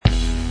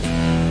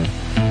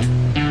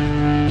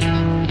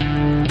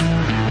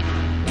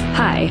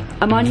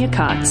I'm Anya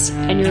Katz,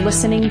 and you're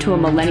listening to A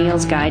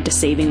Millennial's Guide to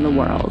Saving the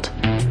World.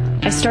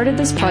 I started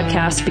this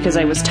podcast because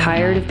I was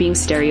tired of being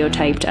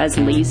stereotyped as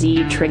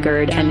lazy,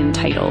 triggered, and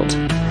entitled.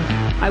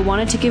 I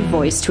wanted to give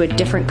voice to a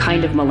different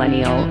kind of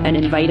millennial and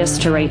invite us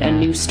to write a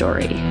new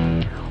story.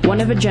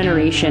 One of a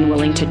generation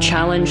willing to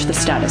challenge the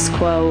status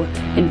quo,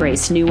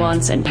 embrace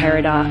nuance and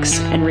paradox,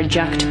 and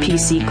reject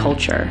PC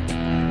culture.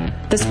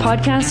 This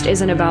podcast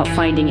isn't about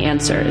finding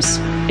answers.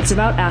 It's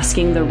about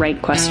asking the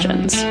right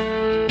questions.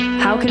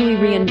 How can we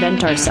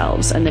reinvent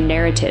ourselves and the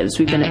narratives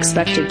we've been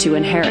expected to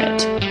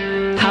inherit?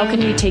 How can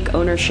we take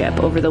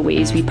ownership over the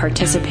ways we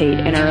participate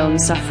in our own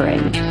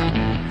suffering?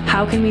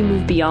 How can we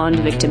move beyond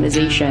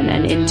victimization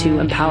and into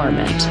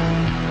empowerment?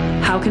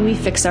 How can we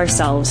fix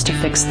ourselves to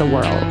fix the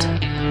world?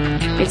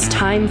 It's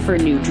time for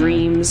new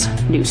dreams,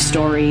 new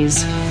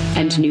stories,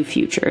 and new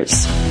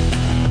futures.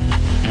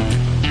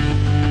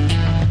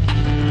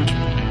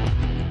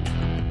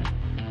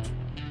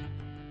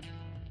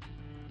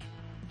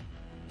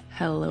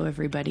 Hello,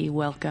 everybody.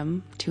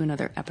 Welcome to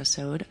another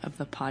episode of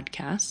the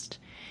podcast.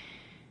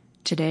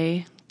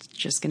 Today, it's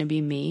just going to be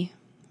me.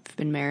 I've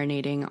been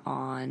marinating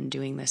on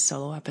doing this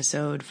solo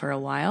episode for a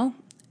while,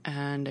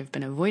 and I've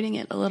been avoiding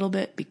it a little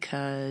bit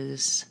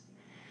because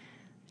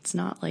it's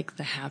not like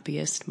the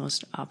happiest,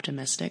 most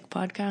optimistic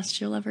podcast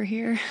you'll ever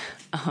hear,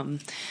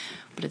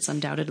 but it's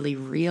undoubtedly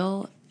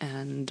real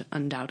and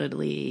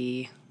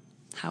undoubtedly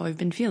how I've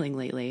been feeling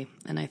lately,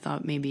 and I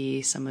thought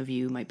maybe some of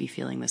you might be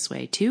feeling this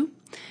way too.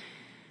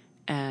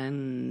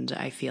 And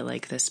I feel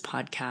like this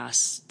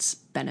podcast's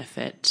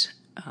benefit,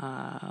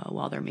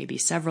 while there may be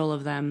several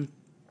of them,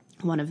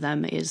 one of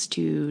them is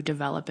to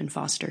develop and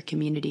foster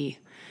community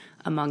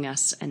among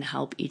us and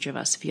help each of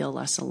us feel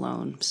less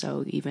alone.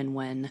 So even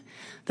when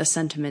the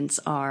sentiments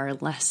are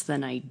less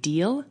than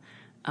ideal,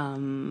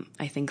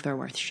 I think they're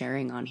worth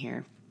sharing on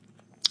here.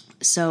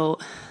 So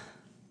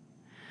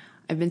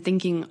I've been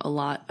thinking a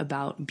lot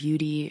about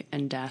beauty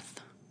and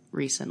death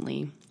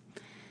recently,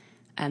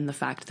 and the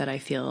fact that I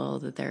feel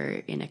that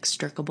they're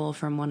inextricable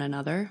from one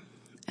another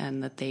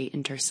and that they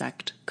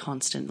intersect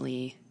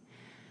constantly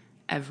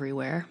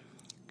everywhere.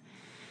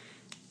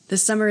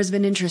 This summer has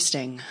been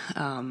interesting.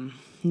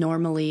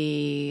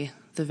 Normally,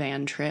 the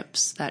van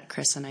trips that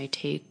Chris and I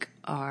take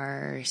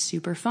are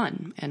super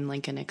fun and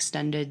like an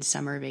extended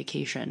summer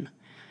vacation.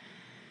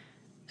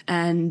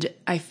 And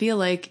I feel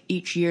like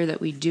each year that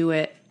we do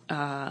it,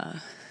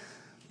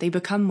 they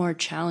become more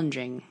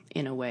challenging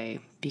in a way,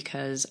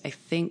 because I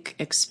think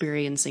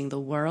experiencing the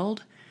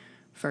world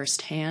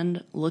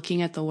firsthand,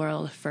 looking at the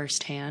world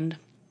firsthand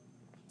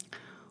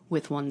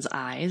with one's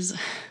eyes,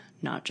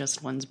 not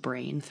just one's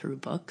brain through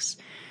books,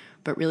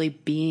 but really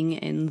being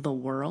in the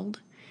world,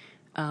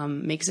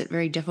 makes it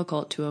very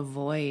difficult to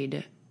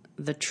avoid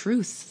the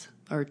truth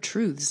or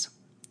truths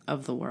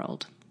of the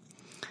world.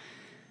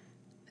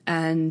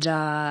 And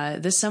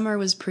this summer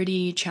was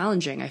pretty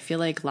challenging. I feel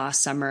like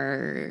last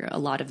summer, a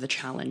lot of the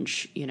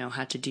challenge,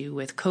 had to do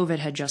with COVID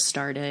had just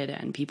started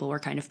and people were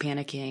kind of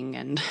panicking,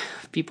 and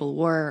people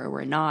were or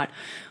were not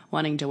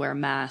wanting to wear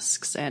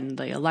masks, and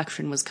the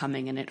election was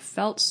coming, and it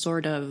felt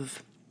sort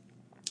of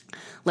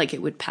like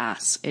it would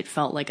pass. It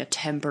felt like a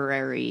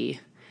temporary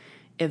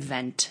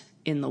event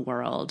in the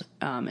world.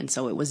 And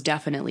so it was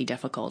definitely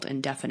difficult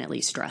and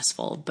definitely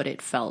stressful, but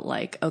it felt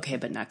like, okay,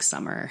 but next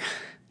summer,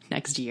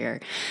 next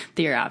year,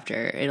 the year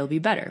after, it'll be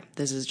better.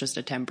 This is just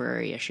a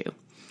temporary issue.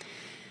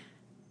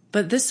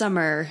 But this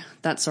summer,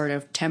 that sort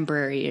of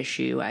temporary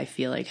issue, I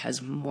feel like,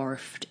 has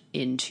morphed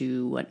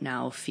into what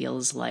now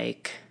feels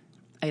like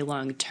a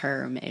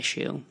long-term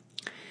issue.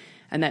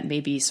 And that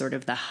maybe sort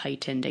of the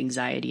heightened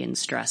anxiety and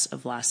stress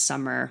of last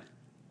summer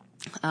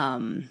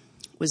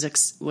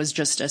was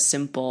just a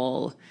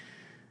simple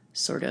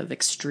sort of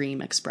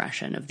extreme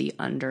expression of the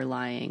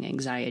underlying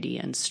anxiety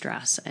and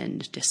stress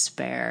and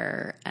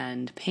despair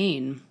and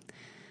pain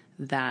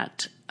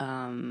that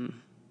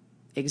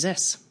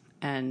exists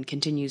and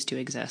continues to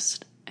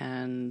exist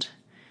and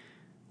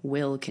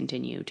will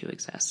continue to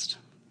exist.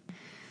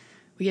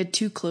 We had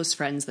two close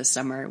friends this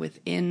summer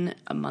within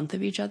a month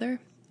of each other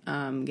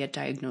get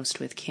diagnosed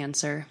with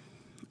cancer.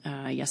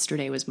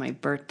 Yesterday was my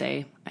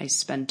birthday. I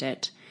spent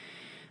it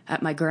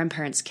at my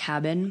grandparents'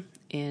 cabin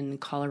in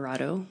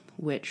Colorado,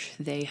 which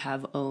they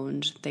have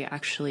owned. They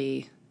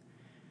actually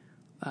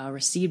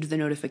received the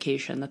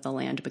notification that the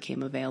land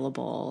became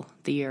available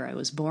the year I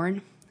was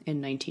born,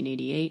 in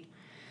 1988.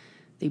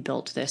 They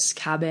built this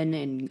cabin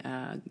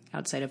in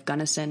outside of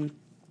Gunnison,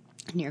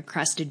 near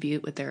Crested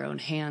Butte, with their own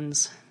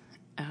hands,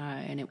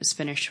 and it was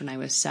finished when I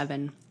was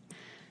 7.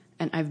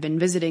 And I've been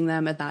visiting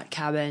them at that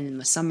cabin in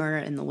the summer,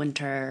 in the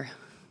winter,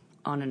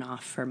 on and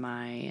off for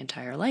my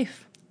entire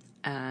life.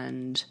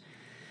 And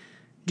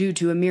due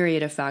to a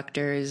myriad of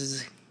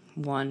factors,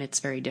 one, it's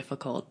very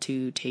difficult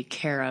to take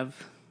care of.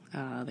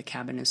 The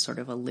cabin is sort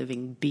of a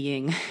living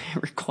being.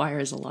 It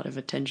requires a lot of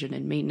attention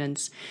and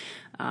maintenance.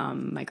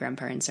 My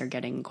grandparents are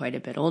getting quite a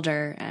bit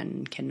older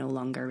and can no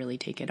longer really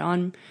take it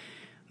on.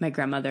 My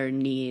grandmother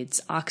needs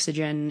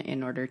oxygen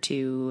in order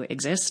to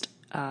exist.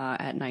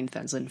 at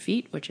 9,000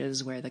 feet, which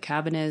is where the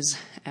cabin is,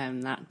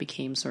 and that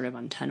became sort of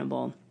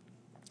untenable.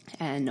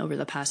 And over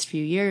the past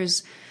few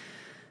years,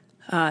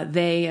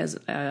 they,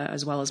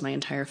 as well as my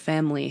entire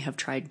family, have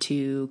tried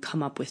to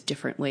come up with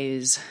different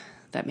ways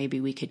that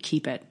maybe we could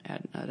keep it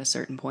at a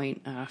certain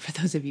point. For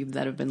those of you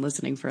that have been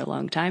listening for a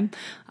long time,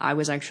 I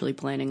was actually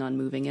planning on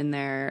moving in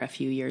there a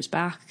few years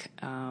back,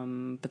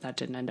 but that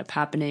didn't end up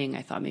happening.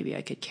 I thought maybe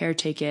I could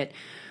caretake it.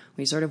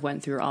 We sort of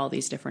went through all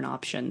these different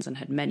options and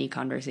had many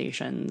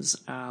conversations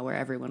where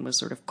everyone was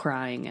sort of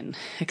crying and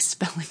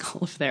expelling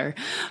all of their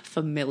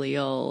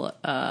familial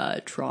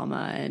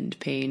trauma and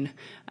pain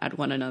at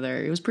one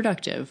another. It was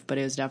productive, but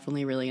it was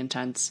definitely really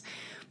intense.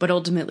 But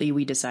ultimately,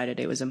 we decided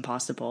it was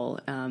impossible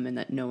and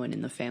that no one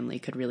in the family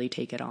could really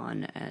take it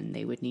on and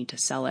they would need to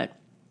sell it,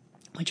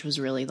 which was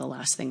really the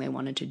last thing they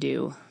wanted to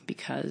do,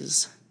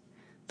 because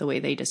the way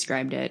they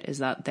described it is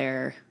that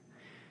their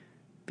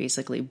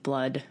basically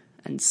blood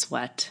and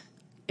sweat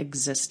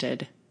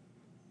existed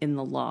in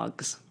the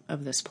logs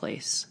of this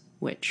place,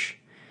 which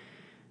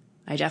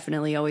I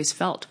definitely always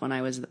felt when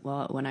I was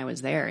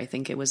there. I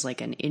think it was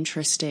like an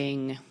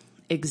interesting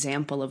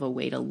example of a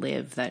way to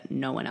live that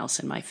no one else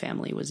in my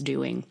family was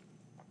doing.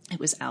 It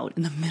was out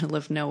in the middle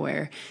of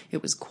nowhere.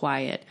 It was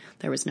quiet.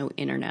 There was no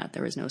internet.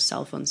 There was no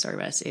cell phone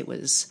service. It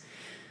was,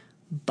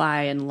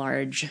 by and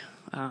large,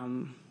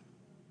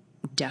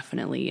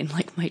 definitely in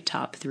like my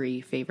top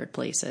 3 favorite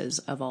places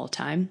of all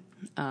time.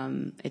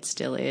 It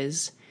still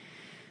is.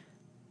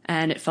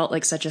 And it felt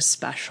like such a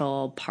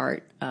special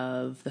part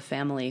of the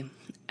family.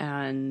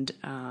 And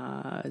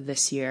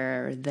this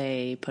year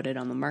they put it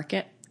on the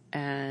market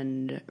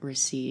and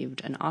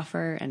received an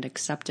offer and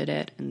accepted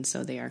it. And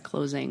so they are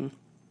closing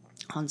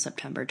on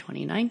September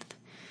 29th.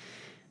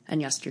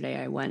 And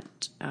yesterday I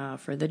went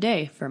for the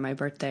day for my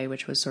birthday,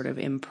 which was sort of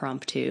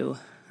impromptu.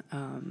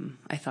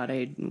 I thought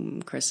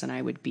Chris and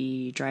I would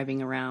be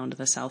driving around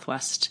the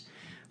Southwest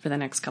for the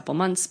next couple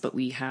months, but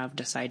we have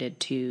decided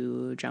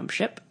to jump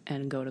ship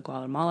and go to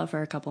Guatemala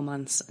for a couple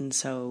months. And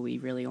so we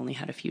really only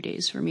had a few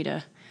days for me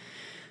to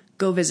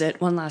go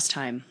visit one last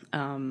time.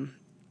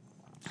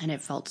 And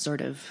it felt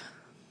sort of,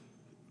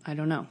 I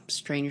don't know,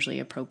 strangely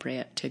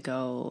appropriate to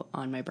go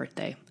on my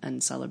birthday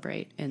and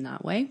celebrate in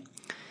that way.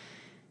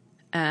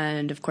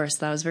 And of course,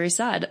 that was very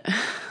sad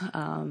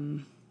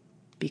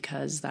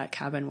because that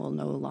cabin will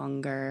no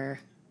longer,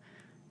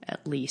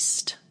 at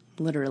least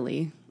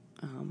literally,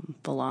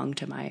 belong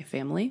to my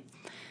family.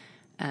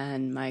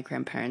 And my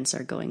grandparents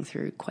are going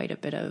through quite a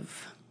bit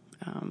of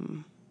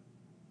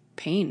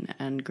pain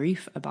and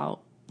grief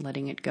about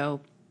letting it go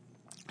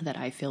that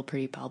I feel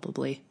pretty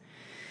palpably.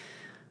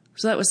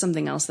 So that was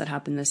something else that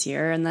happened this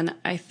year. And then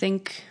I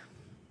think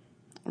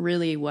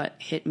really what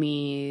hit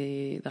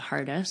me the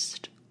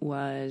hardest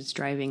was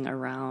driving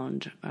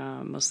around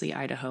mostly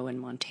Idaho and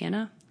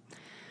Montana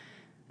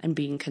and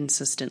being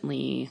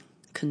consistently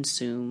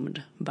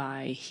consumed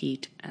by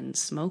heat and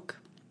smoke.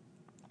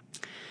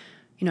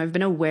 You know, I've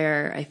been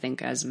aware, I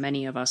think, as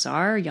many of us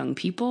are, young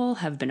people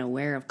have been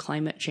aware of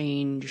climate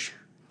change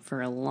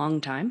for a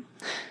long time.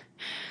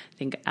 I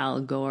think Al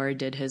Gore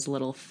did his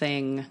little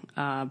thing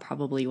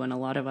probably when a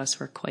lot of us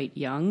were quite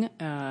young.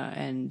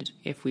 And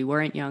if we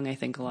weren't young, I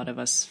think a lot of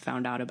us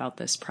found out about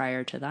this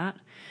prior to that.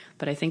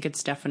 But I think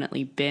it's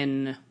definitely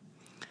been,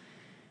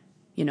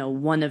 you know,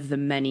 one of the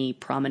many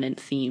prominent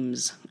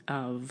themes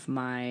of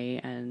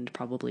my and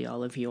probably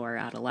all of your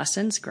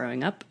adolescence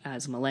growing up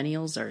as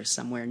millennials or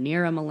somewhere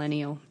near a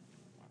millennial.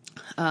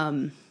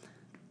 But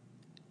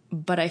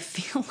I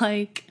feel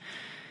like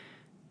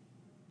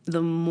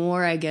the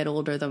more I get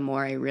older, the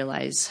more I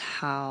realize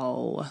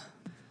how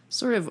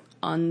sort of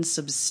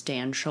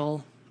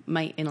unsubstantial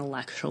my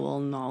intellectual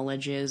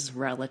knowledge is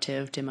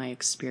relative to my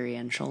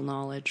experiential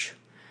knowledge.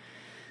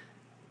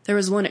 There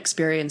was one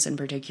experience in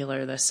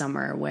particular this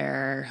summer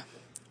where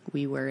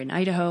we were in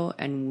Idaho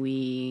and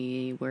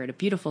we were at a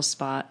beautiful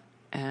spot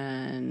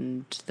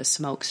and the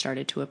smoke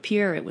started to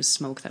appear. It was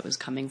smoke that was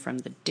coming from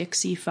the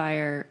Dixie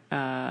Fire.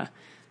 I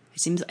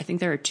think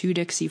there are 2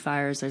 Dixie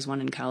Fires. There's one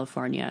in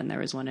California and there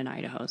was one in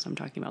Idaho. So I'm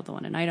talking about the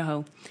one in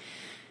Idaho.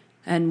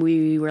 And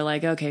we were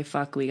like, okay,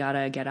 fuck, we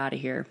gotta get out of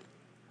here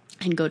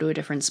and go to a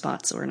different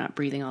spot so we're not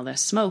breathing all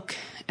this smoke.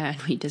 And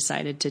we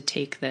decided to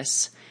take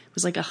this, it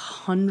was like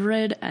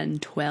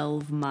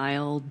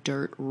 112-mile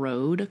dirt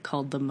road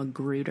called the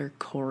Magruder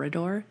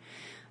Corridor.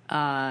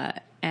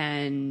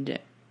 And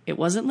it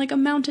wasn't like a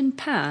mountain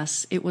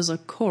pass, it was a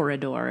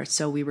corridor.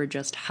 So we were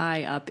just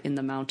high up in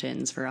the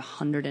mountains for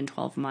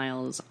 112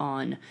 miles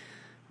on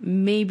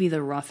maybe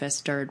the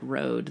roughest dirt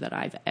road that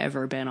I've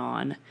ever been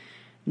on,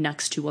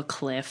 next to a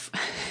cliff.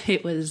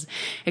 It was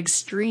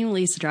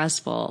extremely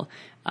stressful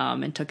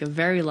and took a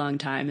very long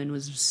time and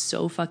was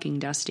so fucking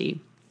dusty.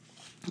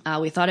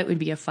 We thought it would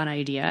be a fun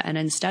idea, and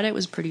instead it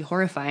was pretty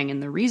horrifying.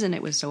 And the reason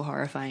it was so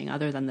horrifying,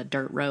 other than the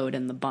dirt road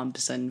and the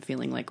bumps and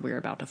feeling like we were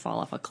about to fall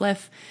off a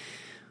cliff,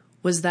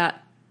 was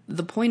that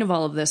the point of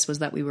all of this was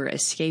that we were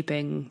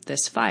escaping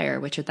this fire,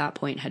 which at that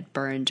point had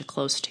burned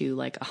close to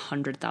like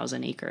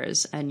 100,000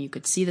 acres, and you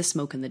could see the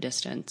smoke in the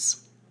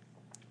distance.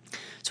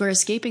 So we're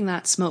escaping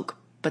that smoke,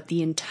 But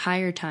the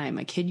entire time,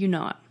 I kid you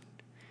not,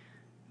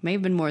 may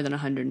have been more than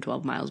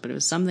 112 miles, but it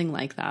was something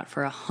like that.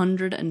 For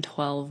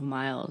 112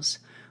 miles,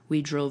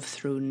 we drove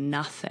through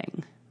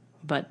nothing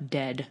but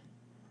dead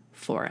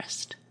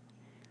forest.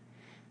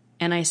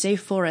 And I say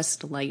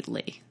forest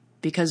lightly,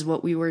 because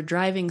what we were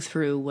driving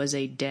through was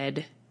a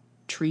dead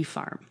tree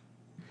farm.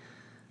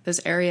 This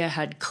area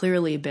had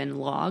clearly been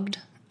logged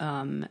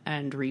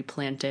and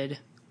replanted,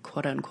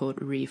 quote-unquote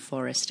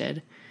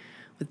reforested,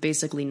 with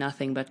basically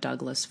nothing but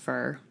Douglas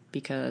fir,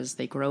 because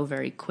they grow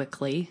very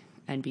quickly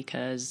and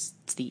because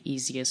it's the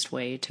easiest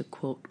way to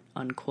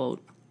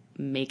quote-unquote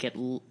make it,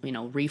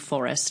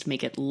 reforest,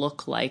 make it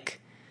look like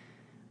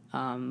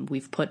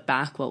we've put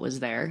back what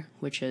was there,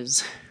 which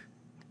is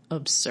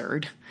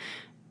absurd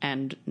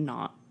and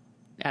not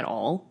at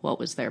all what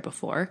was there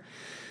before.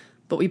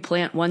 But we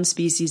plant one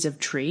species of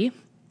tree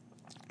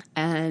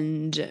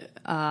and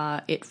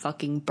it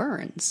fucking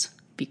burns,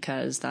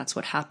 because that's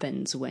what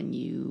happens when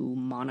you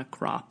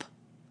monocrop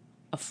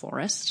a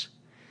forest.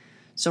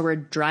 So we're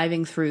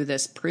driving through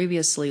this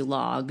previously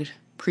logged,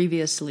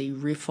 previously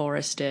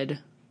reforested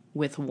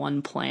with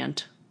one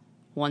plant,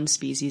 one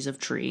species of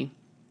tree,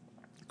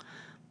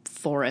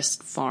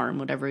 forest, farm,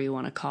 whatever you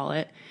want to call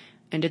it,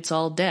 and it's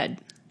all dead.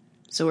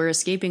 So we're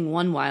escaping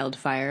one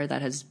wildfire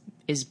that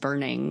is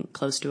burning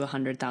close to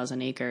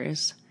 100,000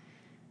 acres,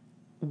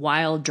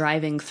 while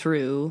driving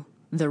through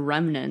the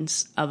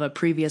remnants of a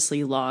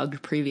previously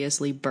logged,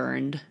 previously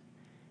burned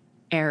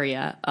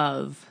area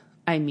of,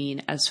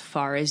 as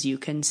far as you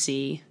can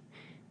see,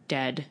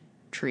 dead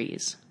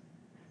trees.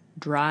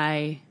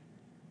 Dry,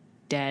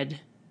 dead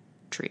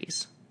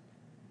trees.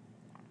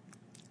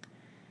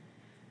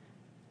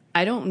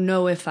 I don't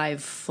know if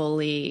I've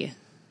fully,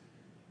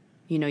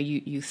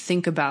 you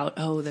think about,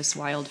 this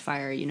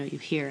wildfire, you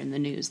hear in the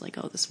news, like,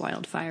 this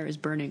wildfire is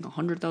burning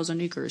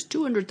 100,000 acres,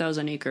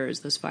 200,000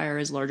 acres. This fire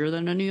is larger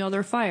than any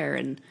other fire.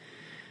 And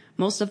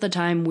most of the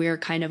time we're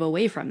kind of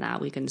away from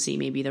that. We can see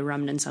maybe the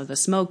remnants of the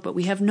smoke, but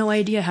we have no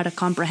idea how to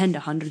comprehend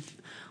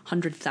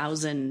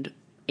 100,000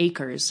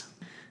 acres.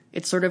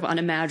 It's sort of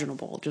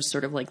unimaginable, just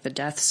sort of like the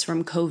deaths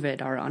from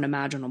COVID are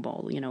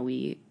unimaginable.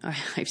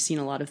 I've seen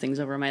a lot of things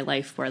over my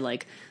life where,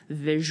 like,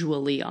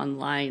 visually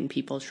online,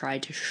 people try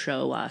to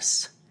show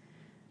us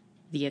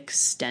the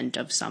extent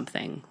of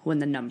something when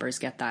the numbers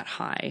get that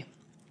high,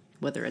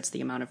 whether it's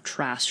the amount of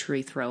trash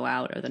we throw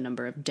out or the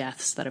number of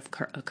deaths that have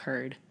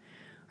occurred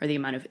or the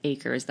amount of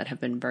acres that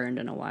have been burned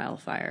in a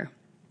wildfire.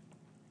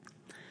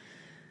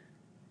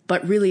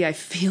 But really, I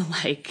feel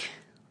like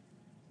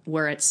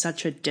we're at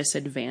such a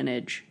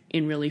disadvantage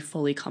in really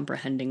fully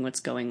comprehending what's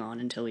going on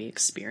until we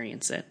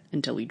experience it,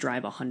 until we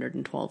drive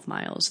 112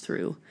 miles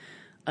through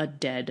a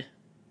dead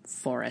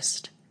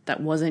forest that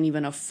wasn't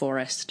even a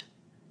forest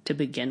to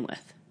begin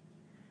with,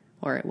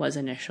 or it was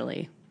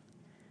initially,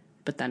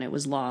 but then it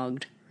was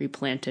logged,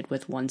 replanted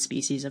with one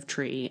species of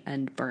tree,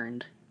 and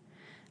burned.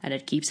 And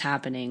it keeps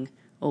happening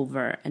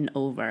over and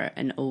over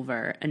and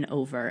over and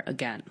over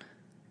again.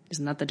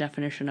 Isn't that the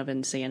definition of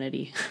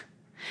insanity?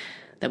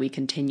 That we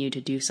continue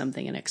to do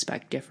something and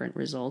expect different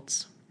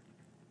results.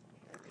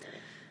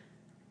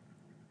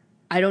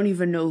 I don't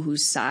even know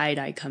whose side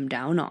I come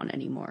down on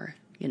anymore.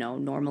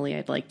 Normally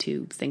I'd like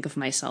to think of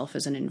myself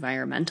as an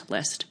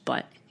environmentalist,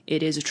 but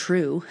it is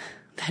true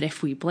that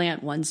if we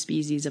plant one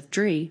species of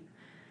tree,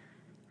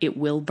 it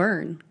will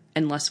burn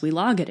unless we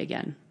log it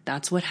again.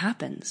 That's what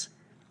happens.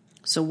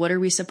 So what are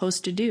we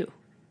supposed to do?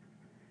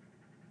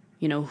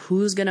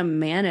 Who's going to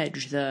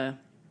manage the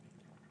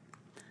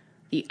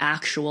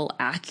actual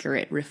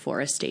accurate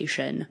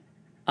reforestation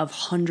of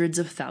hundreds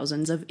of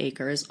thousands of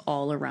acres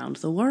all around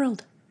the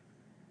world?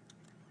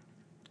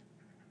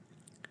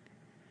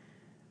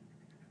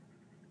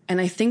 And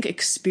I think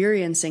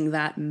experiencing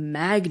that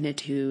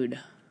magnitude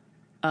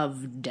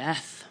of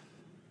death,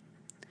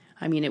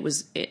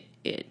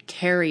 it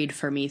carried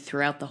for me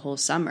throughout the whole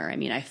summer.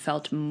 I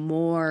felt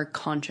more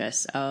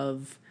conscious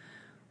of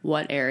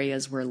what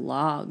areas were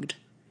logged.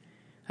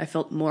 I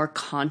felt more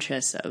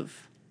conscious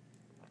of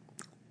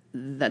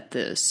that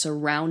the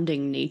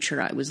surrounding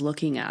nature I was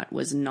looking at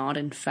was not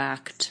in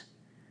fact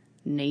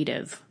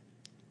native.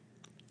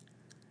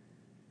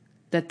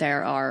 That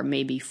there are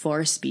maybe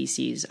 4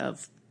 species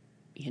of,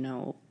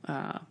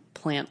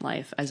 plant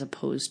life as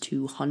opposed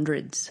to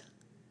hundreds.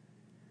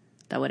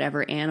 That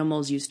whatever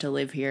animals used to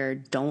live here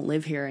don't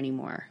live here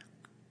anymore.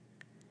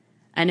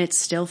 And it's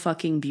still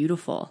fucking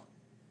beautiful.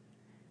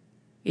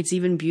 It's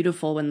even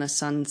beautiful when the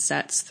sun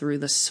sets through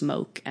the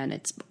smoke and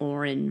it's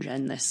orange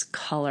and this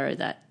color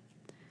that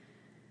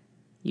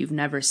you've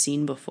never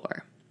seen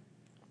before.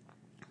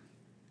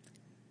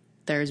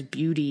 There's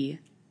beauty,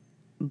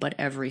 but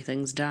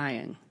everything's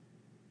dying.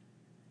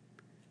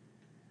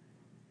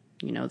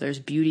 There's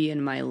beauty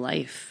in my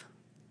life.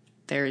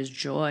 There's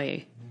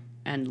joy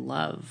and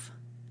love.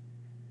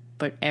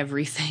 But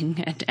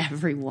everything and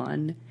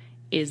everyone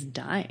is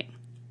dying.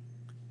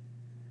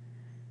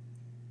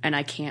 And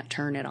I can't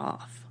turn it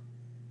off.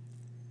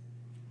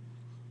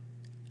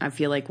 I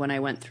feel like when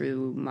I went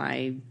through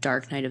my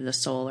dark night of the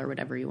soul, or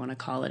whatever you want to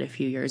call it, a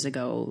few years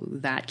ago,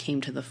 that came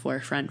to the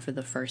forefront for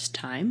the first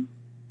time.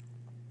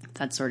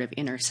 That sort of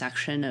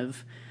intersection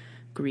of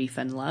grief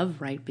and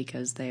love, right?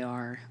 Because they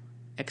are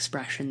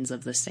expressions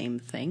of the same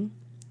thing.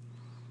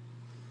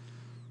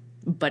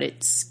 But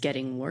it's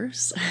getting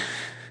worse.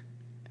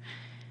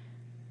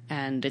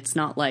 And it's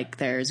not like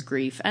there's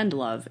grief and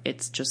love.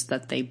 It's just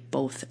that they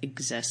both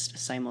exist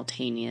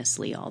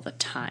simultaneously all the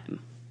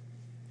time.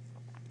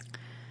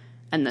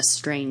 And the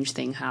strange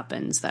thing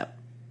happens that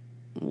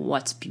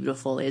what's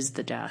beautiful is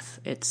the death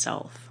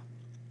itself.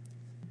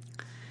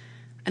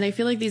 And I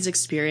feel like these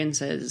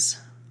experiences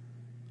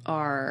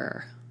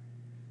are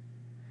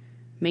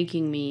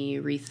making me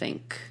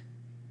rethink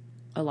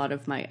a lot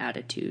of my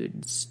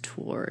attitudes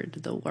toward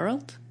the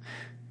world,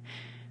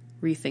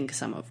 rethink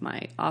some of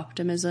my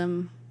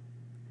optimism,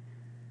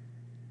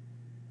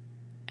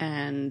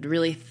 and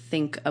really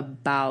think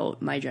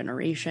about my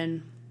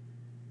generation.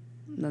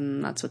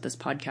 And that's what this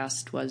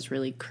podcast was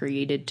really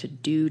created to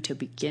do to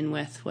begin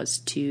with, was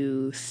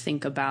to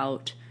think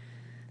about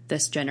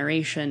this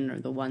generation, or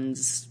the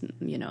ones,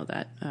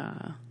 that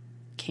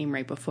came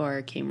right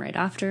before, came right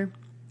after.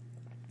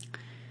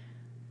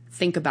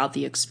 Think about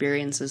the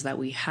experiences that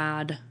we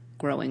had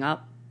growing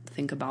up,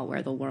 think about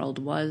where the world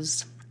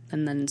was,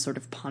 and then sort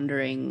of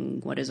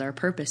pondering, what is our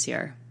purpose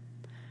here?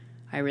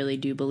 I really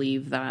do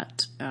believe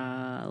that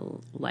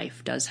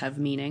life does have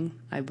meaning.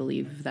 I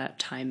believe that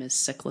time is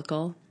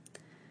cyclical.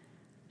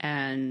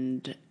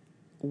 And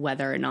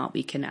whether or not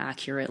we can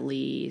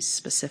accurately,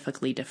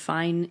 specifically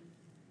define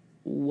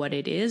what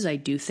it is, I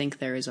do think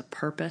there is a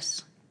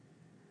purpose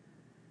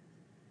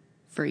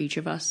for each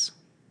of us,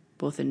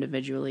 both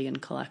individually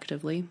and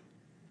collectively.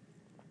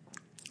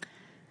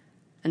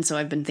 And so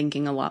I've been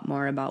thinking a lot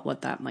more about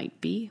what that might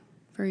be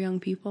for young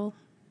people,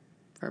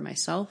 for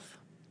myself.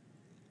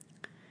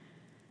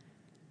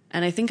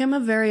 And I think I'm a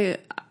very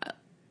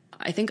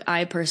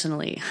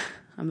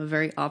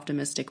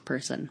optimistic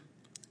person.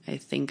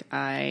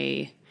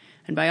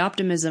 And by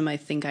optimism, I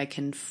think I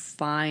can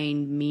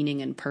find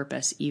meaning and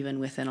purpose even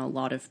within a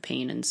lot of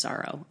pain and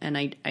sorrow. And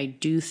I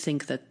do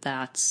think that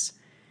that's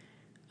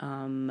a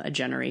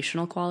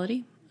generational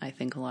quality. I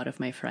think a lot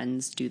of my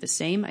friends do the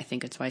same. I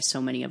think it's why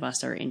so many of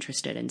us are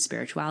interested in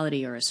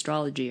spirituality or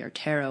astrology or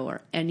tarot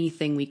or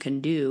anything we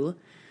can do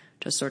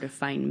to sort of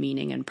find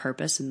meaning and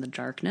purpose in the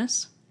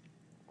darkness.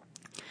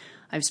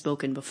 I've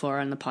spoken before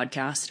on the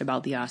podcast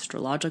about the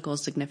astrological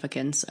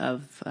significance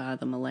of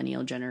the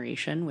millennial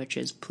generation, which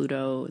is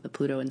the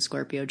Pluto and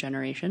Scorpio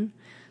generation.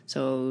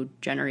 So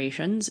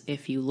generations,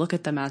 if you look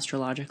at them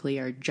astrologically,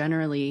 are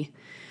generally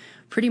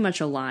pretty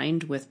much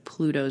aligned with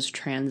Pluto's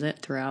transit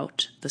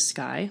throughout the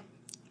sky,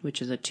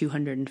 which is a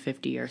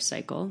 250-year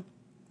cycle.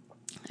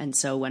 And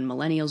so when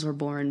millennials were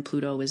born,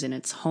 Pluto was in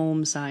its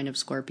home sign of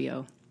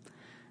Scorpio.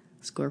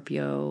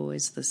 Scorpio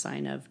is the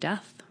sign of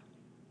death,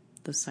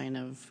 the sign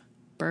of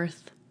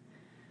birth,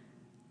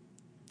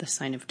 the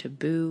sign of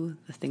taboo,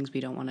 the things we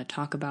don't want to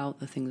talk about,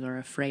 the things we're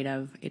afraid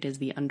of. It is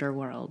the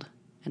underworld.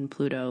 And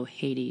Pluto,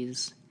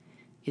 Hades,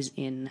 is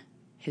in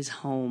his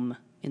home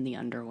in the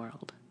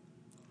underworld.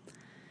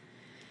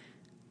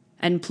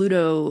 And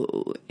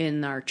Pluto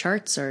in our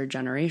charts, or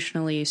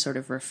generationally, sort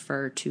of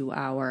refer to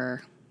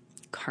our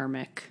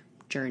karmic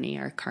journey,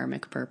 our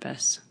karmic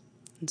purpose.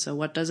 And so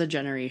what does a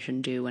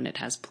generation do when it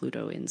has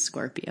Pluto in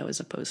Scorpio as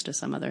opposed to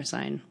some other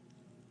sign?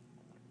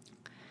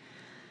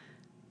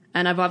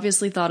 And I've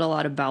obviously thought a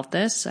lot about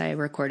this. I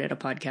recorded a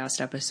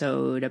podcast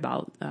episode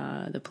about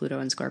the Pluto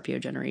and Scorpio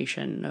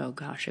generation. Oh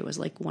gosh, it was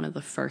like one of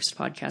the first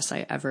podcasts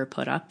I ever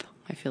put up.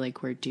 I feel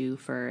like we're due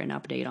for an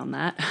update on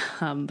that.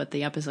 But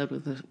the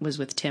episode was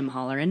with Tim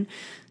Holleran.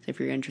 So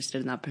if you're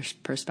interested in that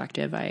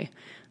perspective, I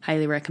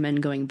highly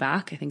recommend going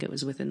back. I think it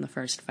was within the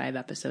first 5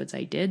 episodes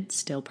I did.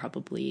 Still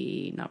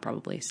definitely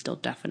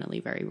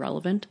very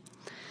relevant.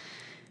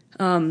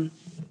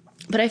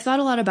 But I've thought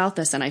a lot about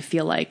this, and I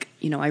feel like,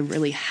 I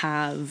really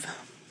have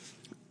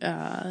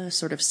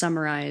sort of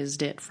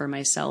summarized it for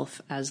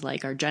myself as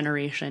like our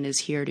generation is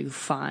here to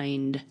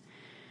find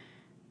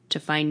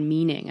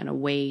meaning and a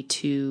way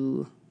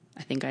to,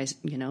 I think I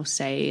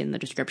say in the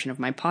description of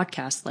my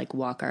podcast, like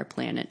walk our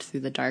planet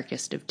through the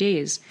darkest of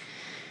days.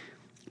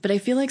 But I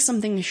feel like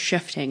something is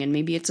shifting, and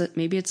maybe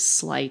it's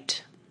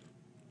slight.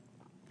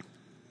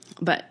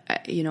 But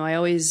I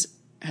always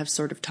have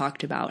sort of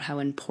talked about how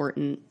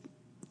important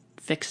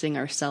fixing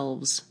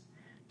ourselves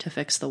to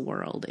fix the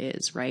world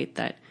is, right?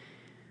 That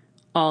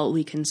all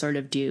we can sort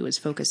of do is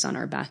focus on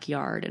our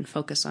backyard and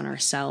focus on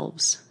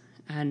ourselves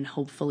and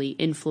hopefully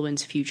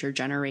influence future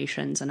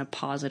generations in a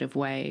positive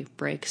way,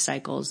 break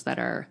cycles that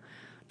are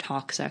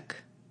toxic,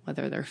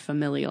 whether they're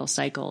familial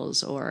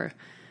cycles or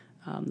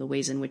the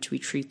ways in which we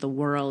treat the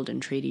world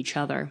and treat each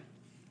other.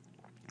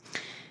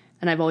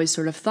 And I've always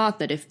sort of thought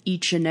that if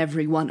each and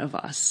every one of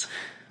us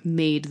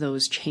made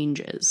those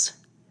changes,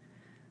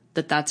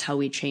 that's how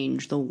we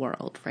change the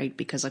world, right?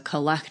 Because a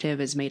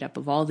collective is made up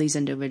of all these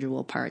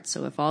individual parts.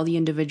 So if all the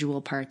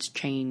individual parts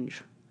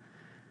change,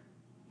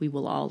 we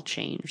will all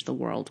change. The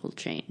world will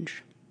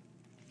change.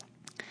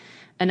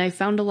 And I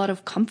found a lot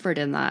of comfort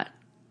in that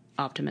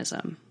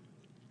optimism.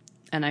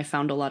 And I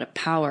found a lot of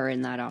power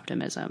in that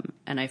optimism.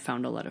 And I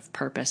found a lot of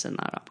purpose in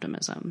that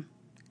optimism.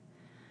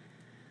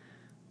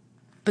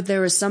 But there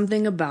was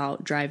something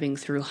about driving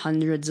through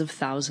hundreds of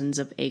thousands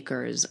of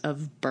acres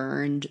of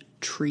burned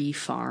tree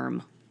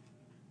farm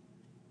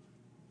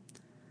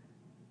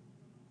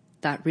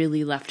that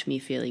really left me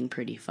feeling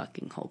pretty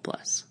fucking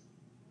hopeless.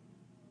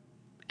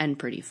 And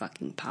pretty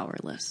fucking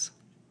powerless.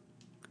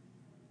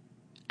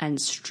 And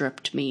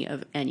stripped me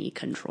of any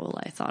control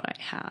I thought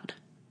I had.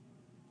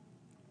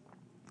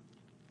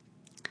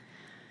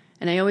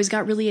 And I always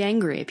got really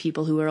angry at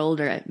people who were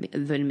older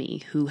than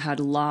me, who had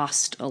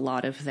lost a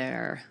lot of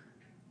their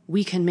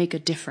 "we can make a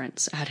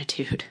difference"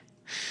 attitude.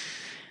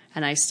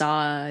 And I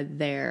saw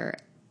their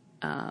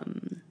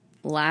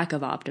lack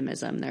of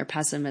optimism, their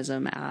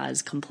pessimism,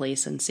 as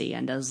complacency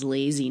and as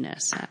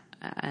laziness.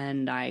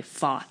 And I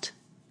fought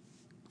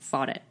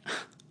it.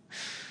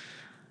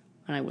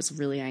 And I was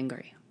really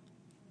angry.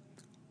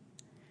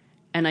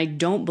 And I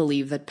don't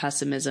believe that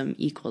pessimism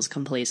equals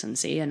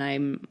complacency. And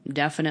I'm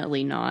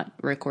definitely not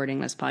recording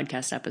this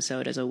podcast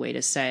episode as a way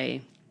to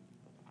say,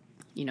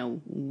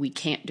 we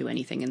can't do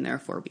anything and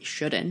therefore we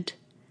shouldn't.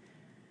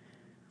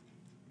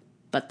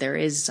 But there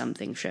is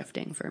something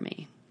shifting for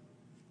me.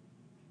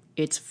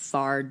 It's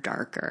far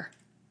darker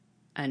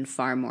and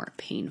far more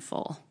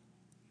painful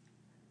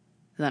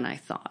than I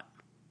thought.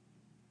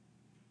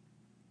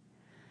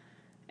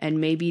 And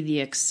maybe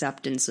the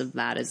acceptance of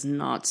that is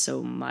not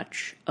so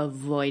much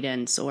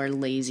avoidance or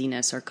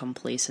laziness or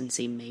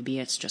complacency. Maybe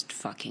it's just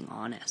fucking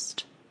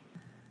honest.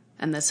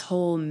 And this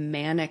whole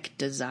manic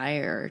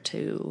desire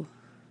to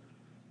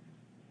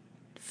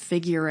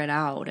figure it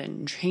out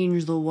and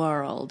change the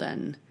world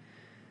and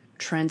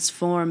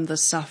transform the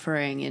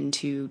suffering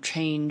into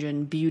change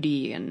and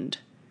beauty and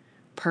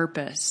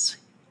purpose.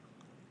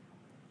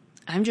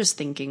 I'm just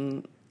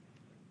thinking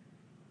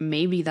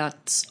maybe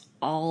that's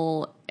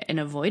all an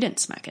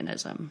avoidance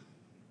mechanism.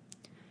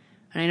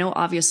 And I know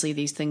obviously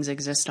these things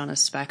exist on a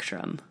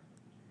spectrum,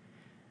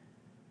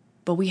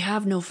 but we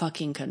have no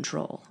fucking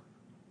control.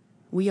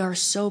 We are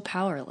so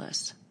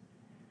powerless.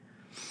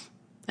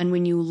 And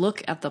when you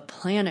look at the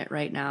planet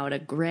right now at a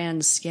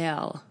grand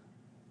scale,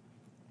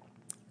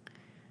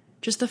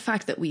 just the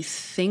fact that we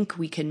think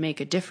we can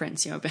make a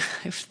difference, I'm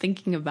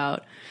thinking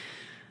about,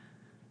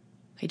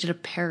 I did a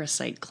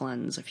parasite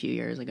cleanse a few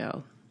years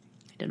ago.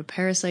 I did a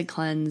parasite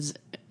cleanse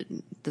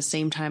the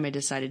same time I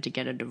decided to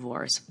get a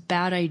divorce.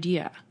 Bad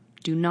idea.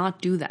 Do not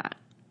do that.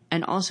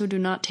 And also do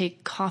not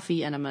take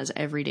coffee enemas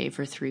every day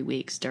for 3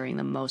 weeks during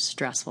the most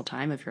stressful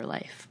time of your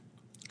life.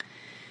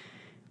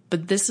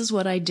 But this is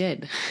what I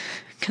did,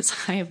 because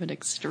I have an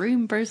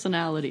extreme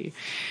personality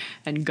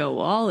and go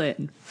all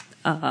in,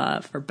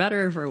 for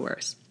better or for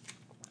worse.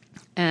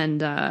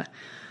 And I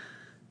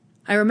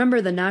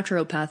remember the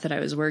naturopath that I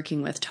was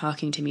working with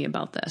talking to me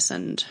about this,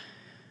 and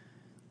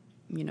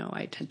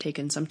I had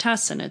taken some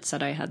tests and it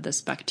said I had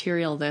this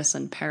bacterial this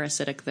and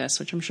parasitic this,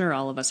 which I'm sure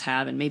all of us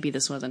have, and maybe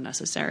this wasn't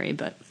necessary,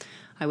 but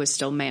I was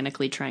still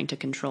manically trying to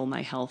control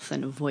my health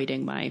and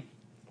avoiding my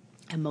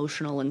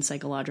emotional and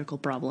psychological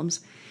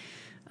problems,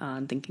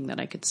 thinking that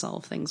I could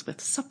solve things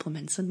with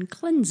supplements and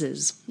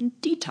cleanses and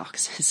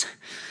detoxes,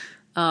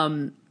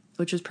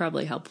 which was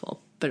probably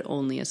helpful, but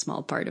only a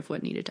small part of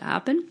what needed to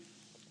happen.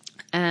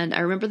 And I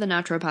remember the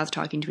naturopath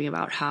talking to me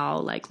about how,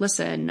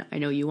 listen, I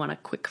know you want a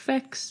quick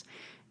fix,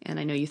 and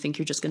I know you think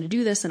you're just going to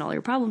do this and all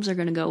your problems are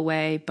going to go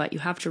away, but you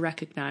have to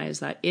recognize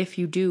that if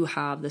you do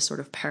have this sort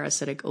of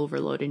parasitic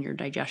overload in your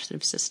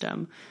digestive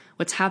system,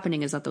 what's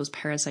happening is that those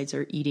parasites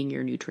are eating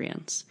your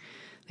nutrients.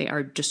 They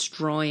are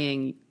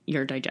destroying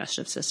your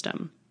digestive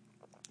system.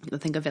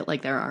 Think of it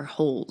like there are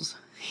holes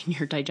in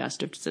your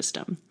digestive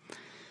system,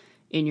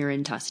 in your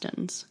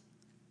intestines.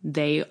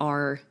 They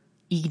are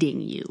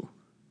eating you.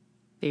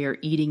 They are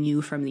eating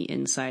you from the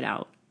inside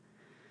out.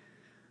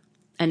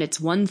 And it's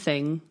one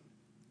thing.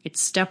 It's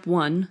step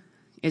one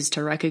is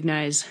to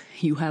recognize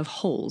you have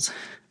holes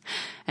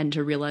and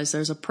to realize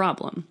there's a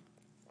problem.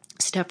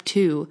 Step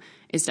two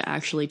is to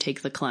actually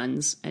take the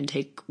cleanse and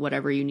take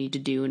whatever you need to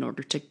do in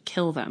order to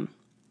kill them.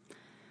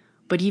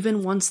 But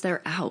even once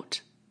they're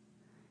out,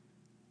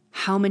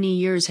 how many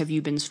years have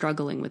you been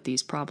struggling with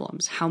these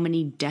problems? How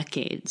many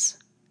decades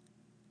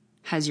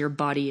has your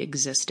body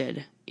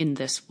existed in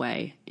this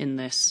way, in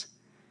this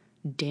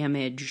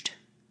damaged,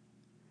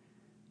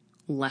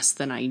 less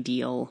than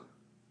ideal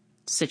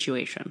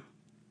situation?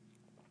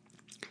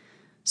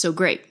 So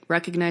great,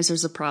 recognize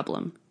there's a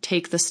problem.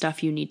 Take the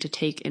stuff you need to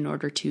take in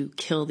order to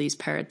kill these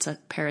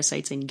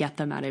parasites and get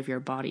them out of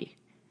your body.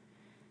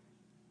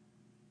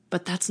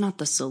 But that's not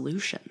the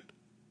solution.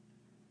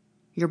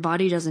 Your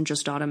body doesn't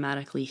just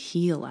automatically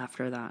heal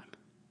after that.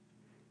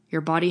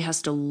 Your body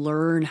has to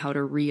learn how to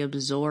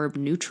reabsorb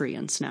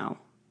nutrients now.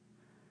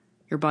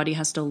 Your body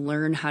has to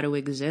learn how to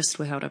exist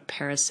without a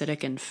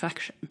parasitic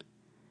infection.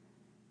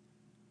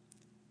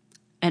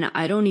 And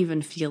I don't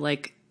even feel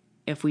like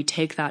if we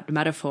take that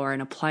metaphor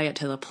and apply it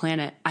to the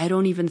planet, I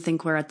don't even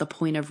think we're at the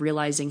point of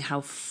realizing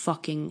how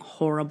fucking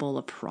horrible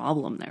a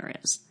problem there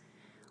is.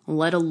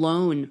 let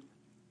alone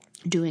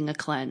doing a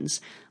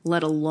cleanse,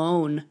 let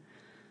alone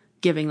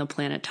giving the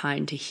planet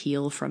time to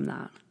heal from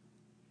that.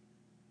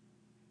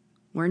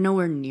 We're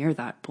nowhere near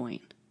that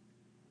point.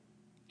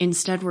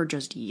 Instead, we're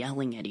just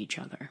yelling at each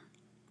other.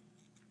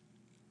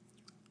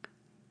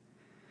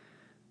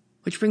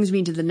 Which brings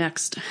me to the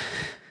next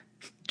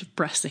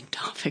depressing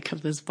topic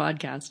of this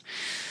podcast.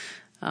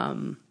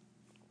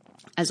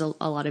 As a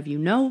lot of you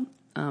know,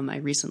 I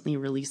recently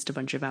released a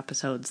bunch of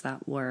episodes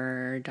that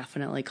were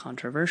definitely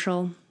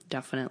controversial,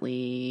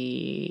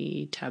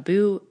 definitely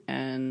taboo,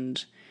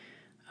 and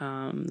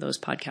those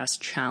podcasts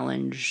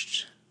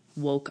challenged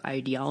woke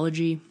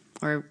ideology,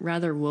 or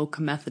rather woke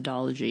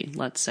methodology,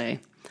 let's say,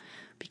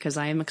 because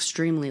I am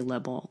extremely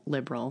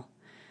liberal,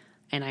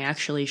 and I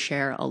actually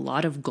share a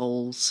lot of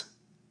goals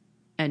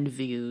and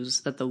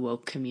views that the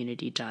woke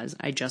community does.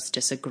 I just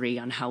disagree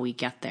on how we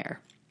get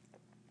there.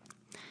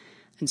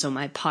 And so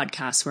my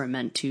podcasts were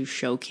meant to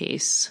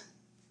showcase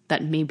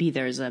that maybe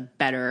there's a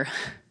better,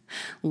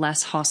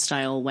 less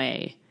hostile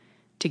way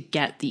to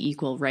get the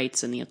equal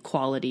rights and the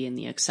equality and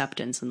the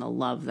acceptance and the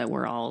love that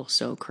we're all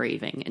so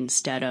craving,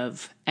 instead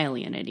of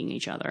alienating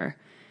each other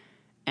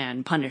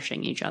and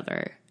punishing each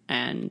other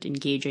and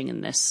engaging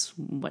in this,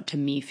 what to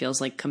me feels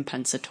like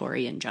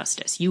compensatory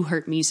injustice. You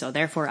hurt me, so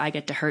therefore I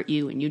get to hurt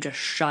you, and you just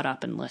shut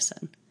up and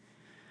listen.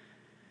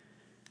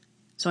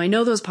 So I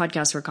know those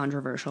podcasts were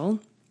controversial.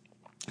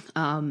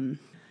 And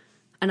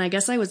I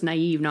guess I was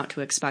naive not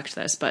to expect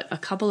this, but a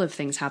couple of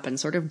things happened,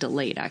 sort of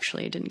delayed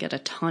actually. I didn't get a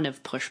ton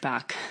of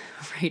pushback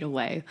right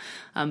away.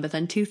 But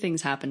then two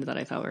things happened that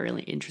I thought were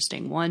really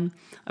interesting. One,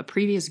 a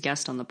previous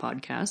guest on the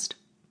podcast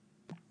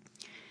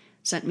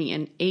sent me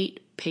an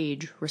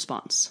 8-page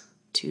response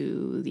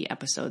to the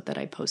episode that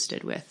I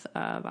posted with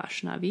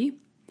Vaishnavi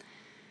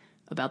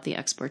about the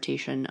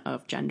exportation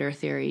of gender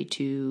theory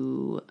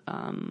to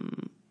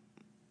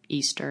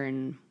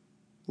Eastern,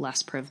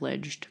 less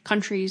privileged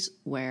countries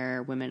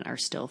where women are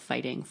still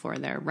fighting for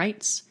their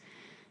rights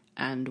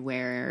and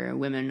where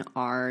women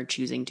are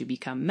choosing to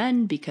become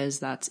men because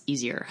that's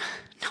easier.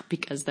 Not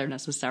because they're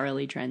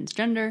necessarily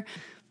transgender,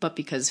 but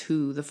because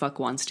who the fuck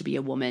wants to be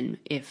a woman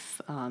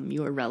if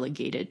you're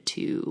relegated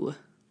to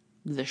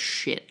the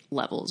shit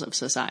levels of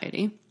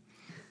society.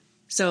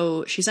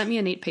 So she sent me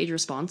an 8-page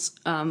response,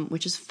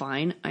 which is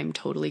fine. I'm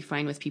totally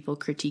fine with people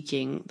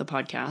critiquing the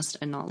podcast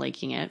and not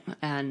liking it.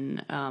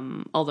 And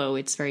although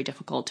it's very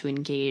difficult to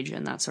engage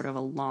in that sort of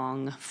a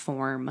long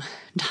form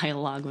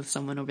dialogue with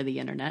someone over the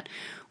internet,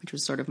 which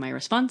was sort of my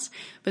response.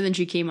 But then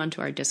she came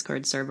onto our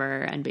Discord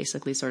server and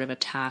basically sort of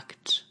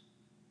attacked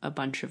a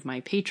bunch of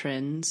my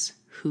patrons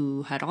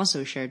who had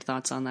also shared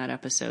thoughts on that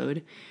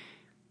episode.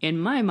 In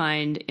my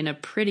mind, in a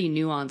pretty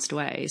nuanced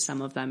way.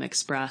 Some of them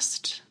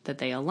expressed that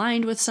they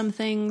aligned with some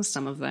things.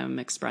 Some of them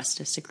expressed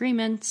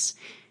disagreements.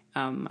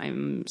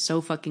 I'm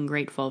so fucking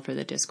grateful for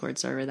the Discord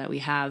server that we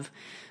have,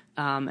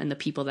 and the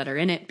people that are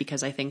in it,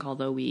 because I think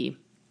although we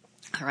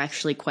are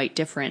actually quite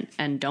different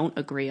and don't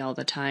agree all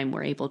the time,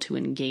 we're able to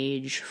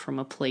engage from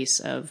a place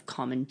of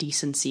common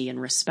decency and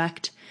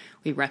respect.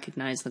 We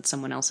recognize that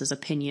someone else's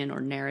opinion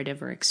or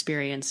narrative or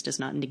experience does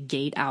not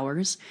negate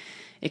ours.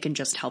 It can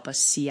just help us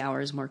see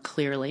ours more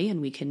clearly,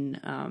 and we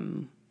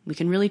can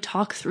really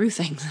talk through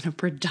things in a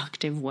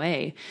productive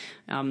way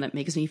that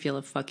makes me feel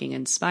fucking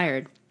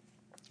inspired.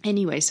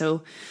 Anyway,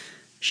 so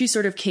she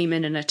sort of came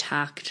in and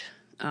attacked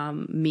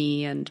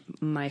me and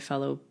my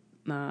fellow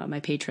my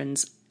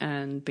patrons,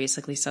 and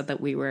basically said that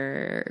we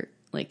were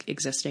like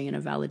existing in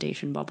a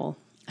validation bubble,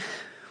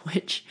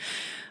 which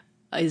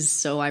is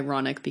so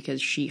ironic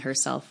because she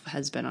herself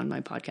has been on my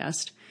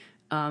podcast.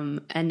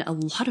 And a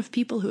lot of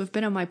people who have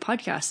been on my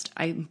podcast,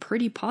 I'm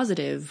pretty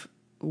positive,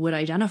 would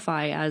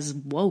identify as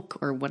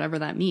woke or whatever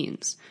that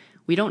means.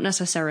 We don't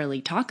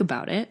necessarily talk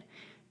about it.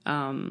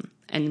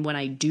 And when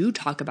I do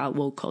talk about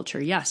woke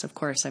culture, yes, of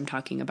course, I'm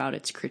talking about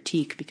its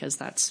critique, because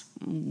that's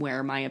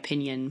where my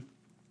opinion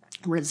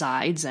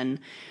resides and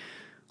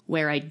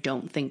where I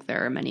don't think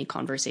there are many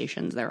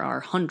conversations. There are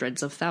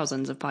hundreds of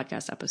thousands of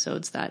podcast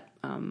episodes that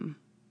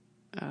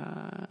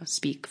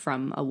speak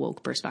from a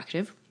woke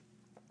perspective.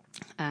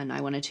 And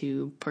I wanted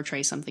to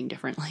portray something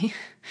differently.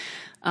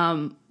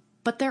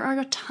 But there are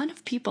a ton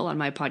of people on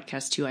my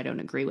podcast who I don't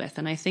agree with.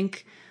 And I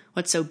think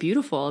what's so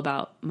beautiful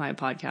about my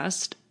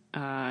podcast,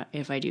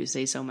 if I do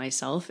say so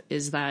myself,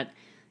 is that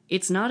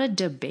it's not a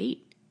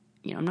debate.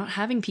 You know, I'm not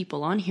having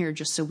people on here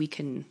just so we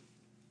can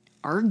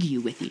argue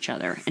with each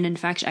other. And in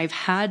fact,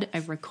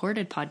 I've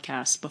recorded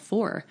podcasts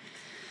before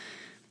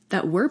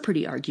that were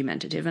pretty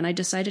argumentative, and I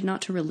decided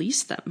not to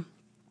release them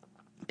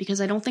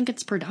because I don't think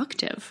it's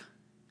productive.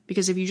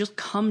 Because if you just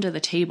come to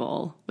the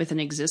table with an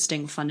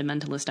existing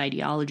fundamentalist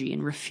ideology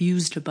and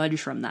refuse to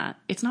budge from that,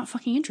 it's not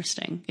fucking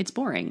interesting. It's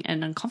boring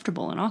and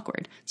uncomfortable and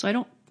awkward. So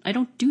I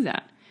don't do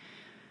that.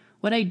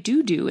 What I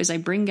do is I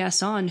bring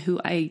guests on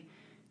who I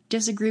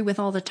disagree with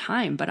all the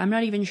time, but I'm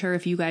not even sure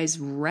if you guys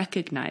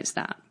recognize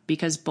that,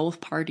 because both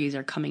parties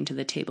are coming to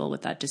the table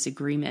with that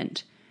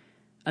disagreement,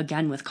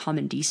 again, with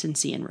common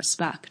decency and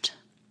respect.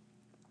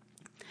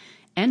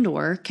 and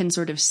or can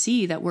sort of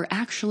see that we're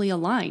actually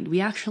aligned.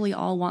 We actually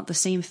all want the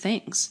same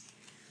things.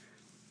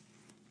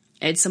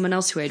 I had someone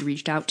else who I'd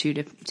reached out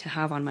to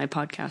have on my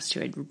podcast,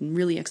 who I'd been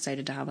really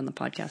excited to have on the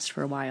podcast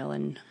for a while.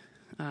 And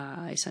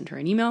I sent her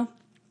an email,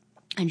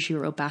 and she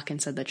wrote back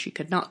and said that she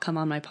could not come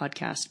on my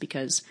podcast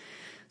because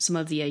some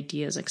of the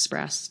ideas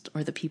expressed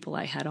or the people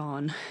I had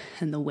on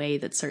and the way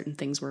that certain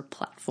things were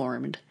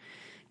platformed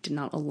did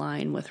not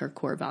align with her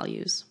core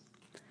values,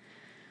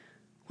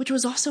 which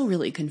was also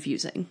really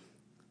confusing.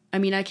 I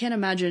mean, I can't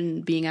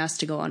imagine being asked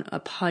to go on a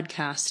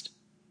podcast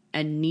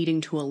and needing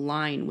to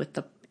align with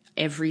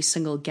every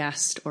single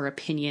guest or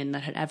opinion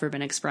that had ever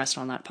been expressed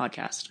on that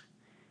podcast.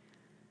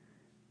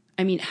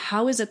 I mean,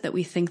 how is it that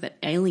we think that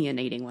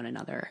alienating one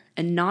another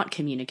and not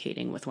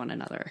communicating with one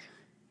another,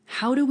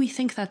 how do we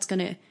think that's going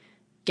to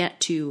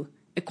get to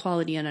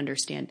equality and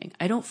understanding?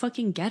 I don't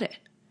fucking get it.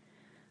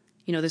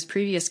 You know, this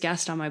previous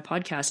guest on my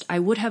podcast, I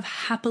would have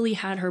happily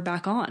had her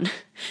back on,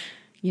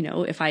 you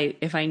know, if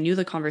I knew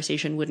the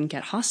conversation wouldn't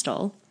get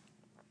hostile.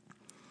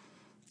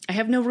 I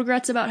have no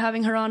regrets about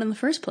having her on in the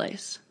first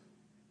place.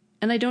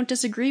 And I don't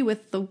disagree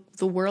with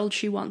the world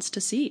she wants to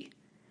see.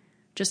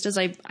 Just as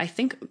I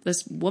think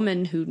this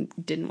woman who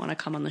didn't want to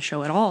come on the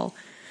show at all,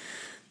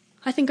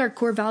 I think our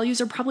core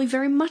values are probably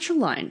very much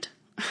aligned.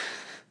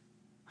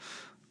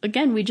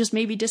 Again, we just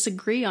maybe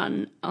disagree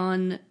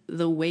on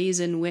the ways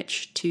in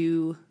which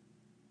to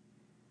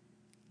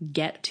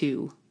get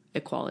to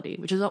equality,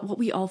 which is what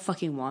we all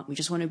fucking want. We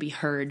just want to be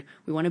heard.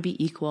 We want to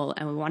be equal,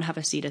 and we want to have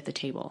a seat at the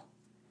table.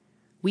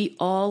 We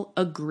all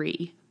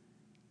agree.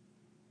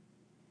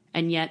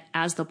 And yet,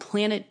 as the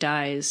planet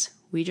dies,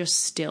 we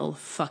just still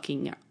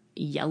fucking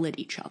yell at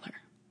each other.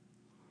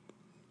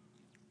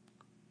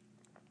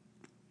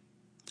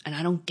 And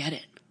I don't get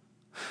it.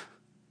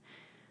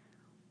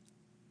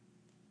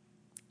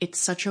 It's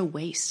such a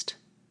waste.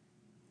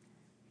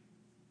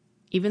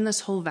 Even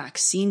this whole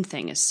vaccine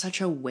thing is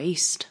such a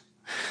waste.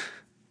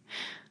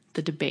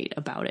 The debate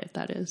about it,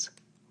 that is.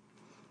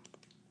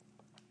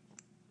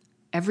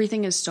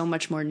 Everything is so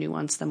much more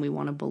nuanced than we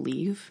want to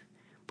believe,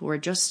 but we're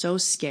just so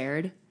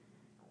scared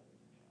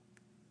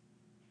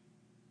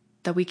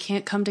that we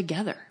can't come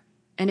together.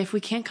 And if we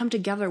can't come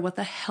together, what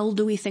the hell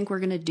do we think we're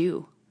going to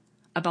do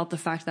about the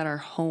fact that our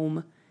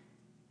home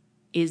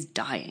is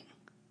dying?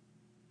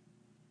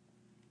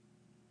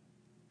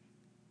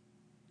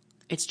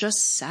 It's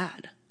just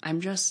sad.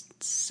 I'm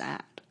just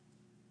sad.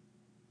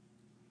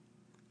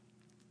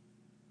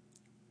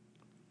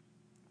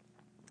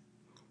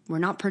 We're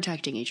not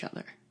protecting each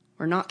other.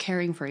 We're not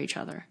caring for each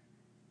other.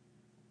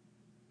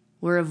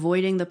 We're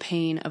avoiding the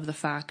pain of the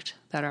fact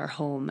that our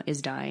home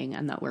is dying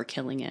and that we're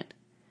killing it.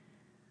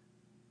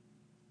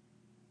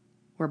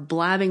 We're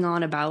blabbing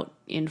on about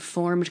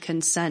informed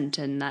consent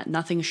and that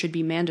nothing should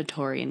be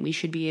mandatory and we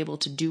should be able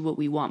to do what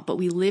we want. But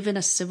we live in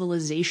a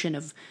civilization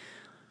of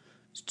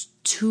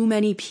too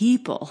many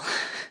people.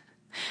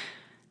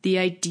 The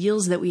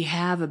ideals that we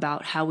have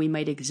about how we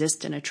might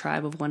exist in a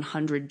tribe of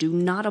 100 do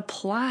not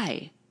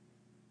apply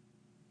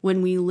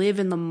when we live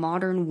in the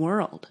modern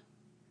world.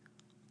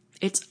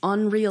 It's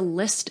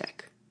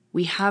unrealistic.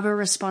 We have a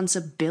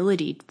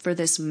responsibility for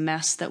this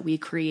mess that we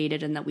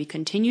created and that we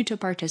continue to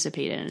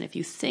participate in. And if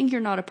you think you're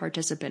not a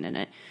participant in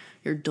it,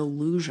 you're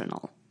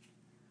delusional.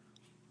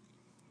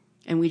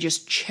 And we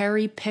just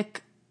cherry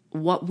pick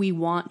what we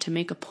want to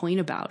make a point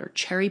about, or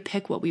cherry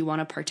pick what we want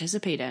to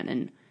participate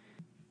in.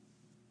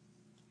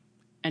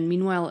 And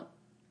meanwhile,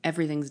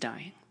 everything's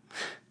dying.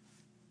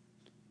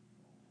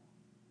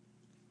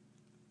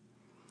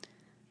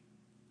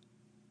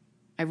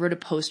 I wrote a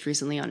post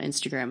recently on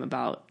Instagram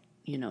about,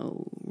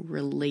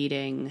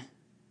 relating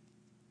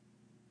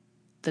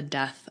the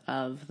death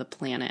of the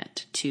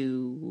planet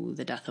to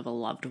the death of a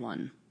loved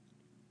one.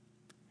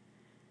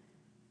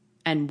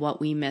 And what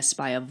we miss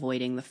by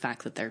avoiding the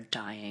fact that they're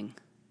dying.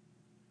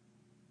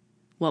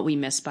 What we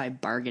miss by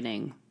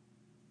bargaining.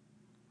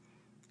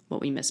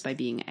 What we miss by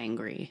being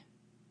angry.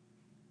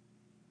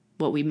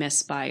 What we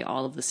miss by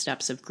all of the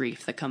steps of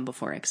grief that come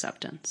before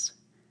acceptance.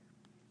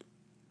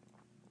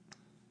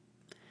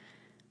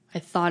 I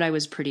thought I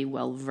was pretty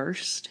well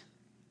versed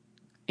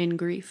in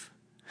grief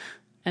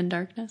and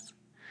darkness.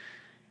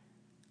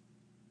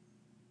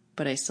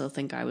 But I still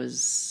think I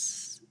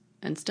was,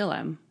 and still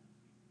am,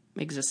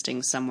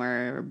 existing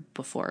somewhere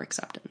before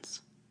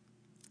acceptance.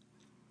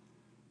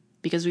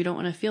 Because we don't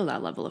want to feel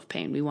that level of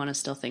pain. We want to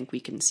still think we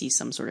can see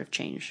some sort of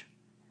change.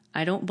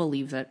 I don't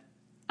believe that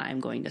I'm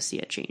going to see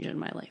a change in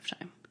my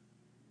lifetime.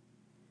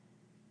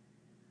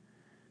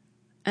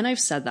 And I've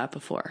said that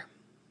before.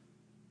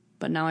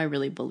 But now I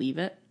really believe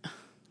it,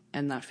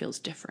 and that feels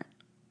different.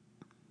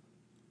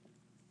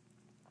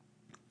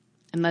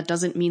 And that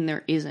doesn't mean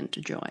there isn't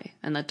joy,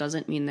 and that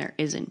doesn't mean there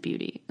isn't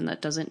beauty, and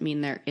that doesn't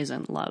mean there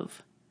isn't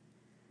love.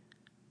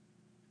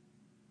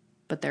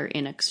 But they're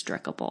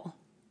inextricable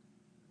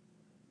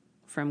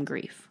from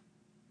grief.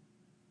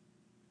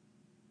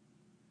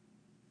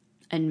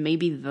 And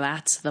maybe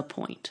that's the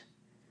point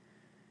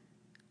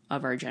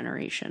of our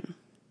generation.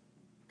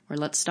 Or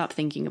let's stop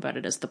thinking about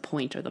it as the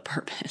point or the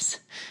purpose.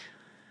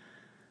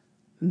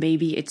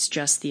 Maybe it's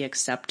just the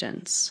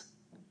acceptance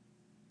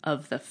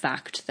of the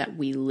fact that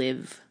we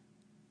live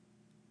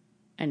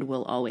and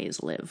will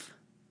always live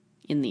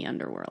in the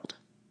underworld.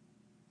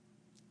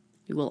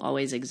 We will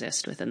always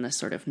exist within this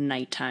sort of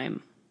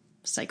nighttime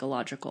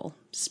psychological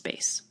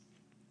space.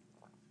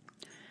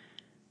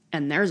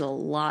 And there's a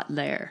lot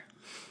there.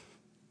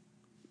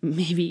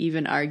 Maybe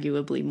even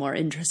arguably more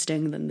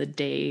interesting than the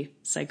day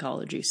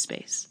psychology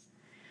space.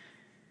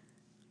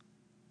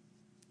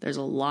 There's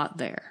a lot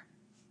there.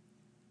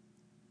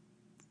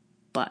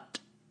 But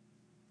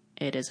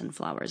it isn't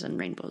flowers and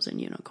rainbows and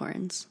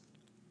unicorns.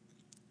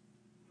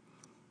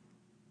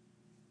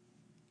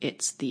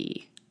 It's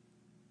the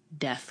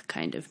death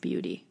kind of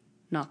beauty,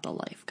 not the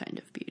life kind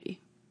of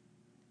beauty.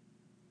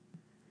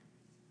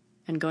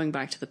 And going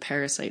back to the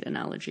parasite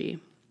analogy,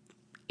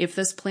 if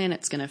this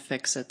planet's going to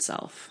fix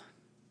itself,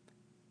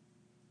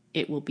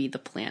 it will be the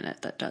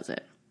planet that does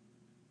it,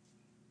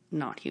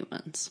 not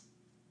humans.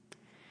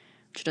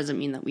 Which doesn't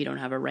mean that we don't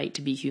have a right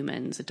to be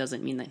humans. It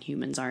doesn't mean that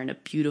humans aren't a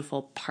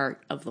beautiful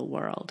part of the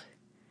world.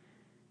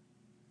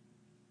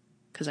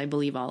 Because I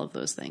believe all of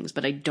those things,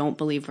 but I don't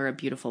believe we're a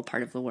beautiful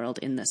part of the world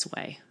in this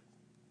way.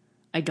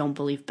 I don't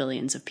believe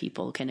billions of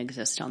people can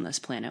exist on this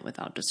planet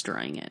without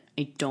destroying it.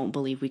 I don't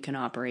believe we can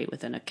operate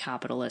within a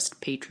capitalist,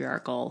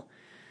 patriarchal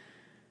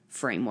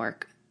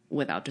framework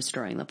without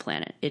destroying the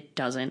planet. It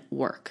doesn't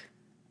work.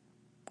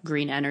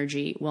 Green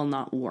energy will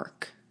not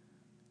work.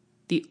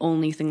 The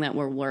only thing that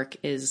will work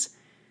is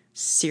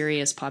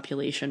serious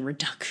population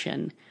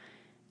reduction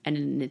and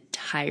an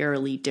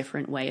entirely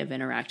different way of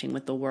interacting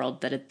with the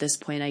world that at this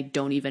point I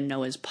don't even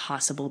know is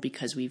possible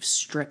because we've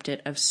stripped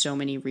it of so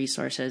many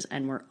resources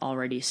and we're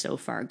already so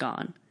far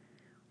gone.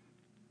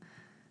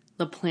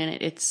 The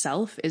planet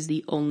itself is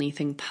the only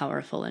thing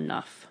powerful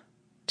enough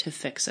to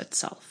fix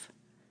itself.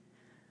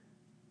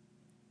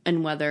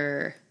 And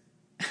whether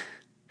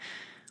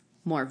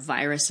more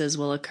viruses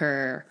will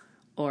occur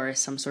or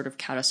some sort of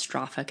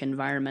catastrophic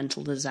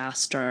environmental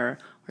disaster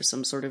or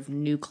some sort of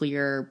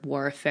nuclear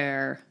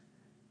warfare,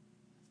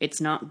 it's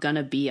not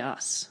gonna be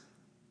us.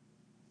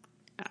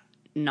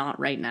 Not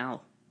right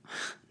now.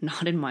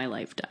 Not in my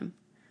lifetime.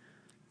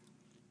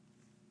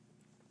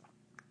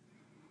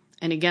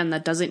 And again,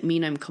 that doesn't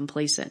mean I'm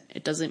complacent.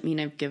 It doesn't mean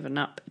I've given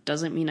up. It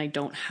doesn't mean I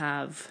don't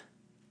have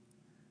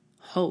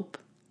hope.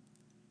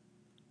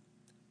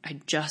 I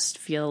just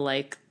feel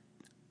like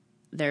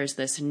there's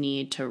this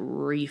need to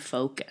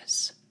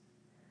refocus,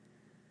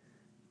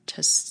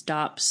 to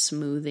stop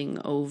smoothing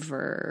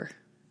over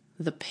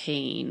the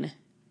pain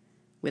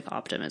with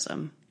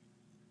optimism,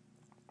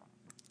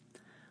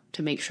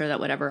 to make sure that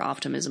whatever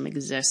optimism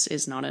exists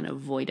is not an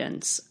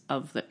avoidance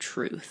of the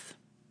truth.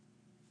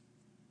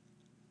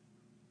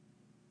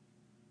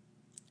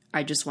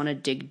 I just want to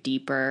dig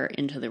deeper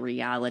into the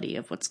reality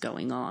of what's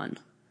going on.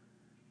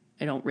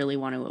 I don't really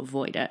want to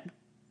avoid it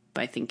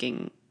by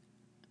thinking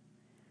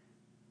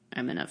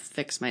I'm going to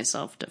fix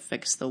myself to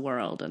fix the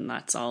world and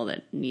that's all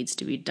that needs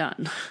to be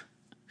done.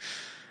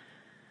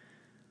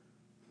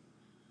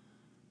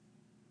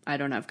 I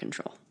don't have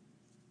control.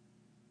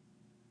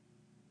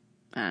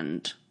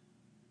 And,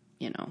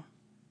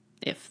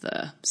 if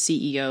the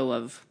CEO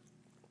of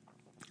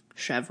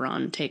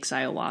Chevron takes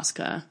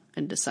ayahuasca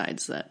and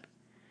decides that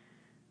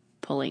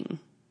pulling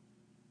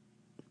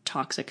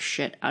toxic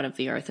shit out of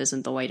the earth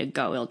isn't the way to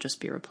go, it'll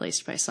just be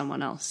replaced by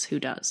someone else who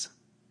does.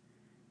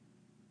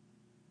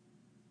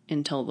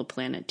 Until the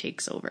planet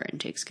takes over and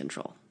takes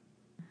control.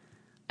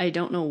 I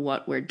don't know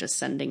what we're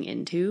descending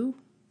into,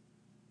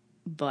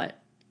 but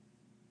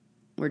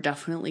we're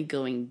definitely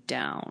going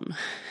down,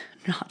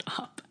 not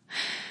up.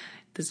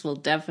 This will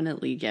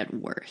definitely get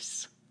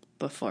worse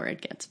before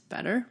it gets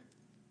better.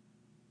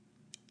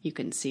 You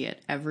can see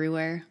it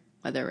everywhere,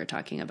 whether we're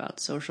talking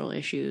about social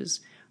issues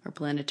or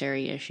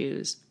planetary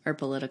issues or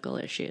political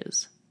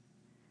issues.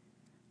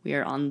 We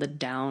are on the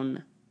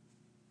down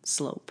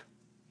slope.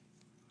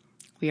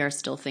 We are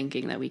still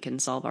thinking that we can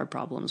solve our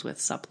problems with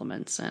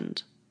supplements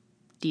and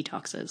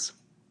detoxes.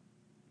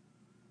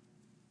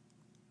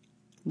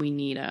 We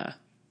need a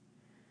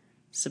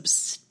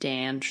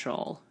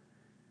substantial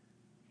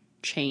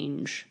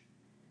change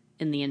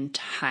in the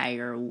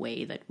entire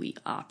way that we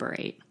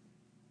operate.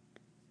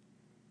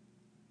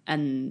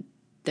 And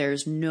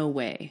there's no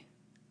way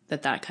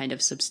that that kind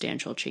of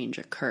substantial change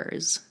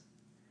occurs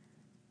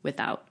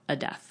without a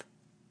death.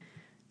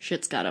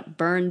 Shit's gotta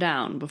burn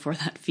down before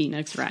that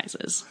phoenix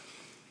rises.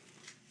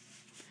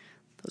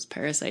 Those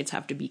parasites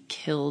have to be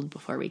killed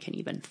before we can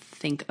even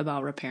think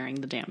about repairing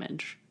the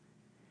damage.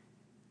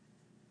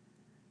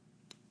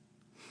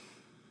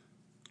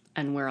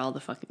 And we're all the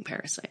fucking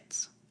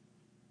parasites.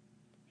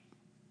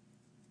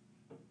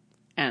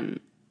 And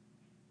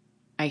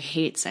I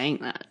hate saying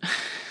that.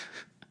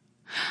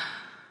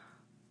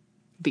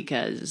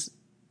 Because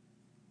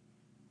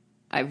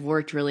I've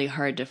worked really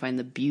hard to find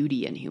the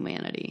beauty in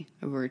humanity.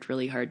 I've worked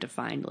really hard to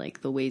find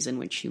the ways in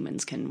which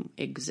humans can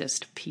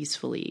exist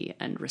peacefully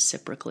and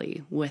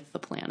reciprocally with the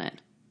planet.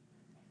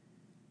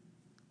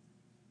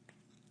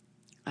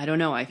 I don't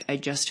know. I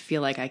just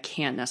feel like I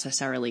can't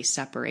necessarily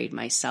separate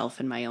myself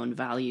and my own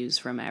values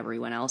from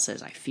everyone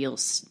else's. I feel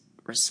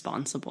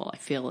responsible. I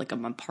feel like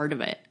I'm a part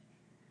of it.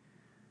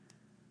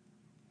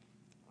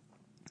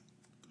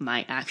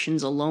 My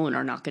actions alone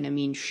are not going to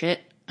mean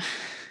shit.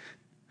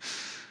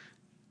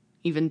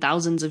 Even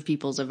thousands of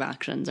people's of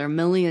actions or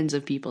millions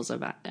of people's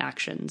of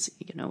actions.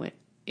 You know,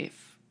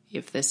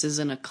 if this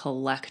isn't a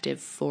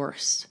collective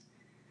force,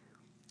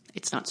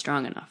 it's not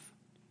strong enough.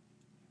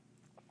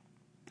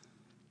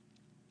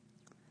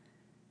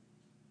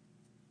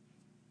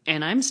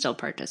 And I'm still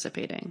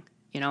participating.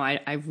 You know,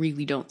 I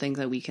really don't think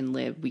that we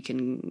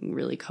can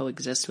really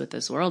coexist with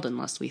this world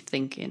unless we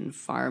think in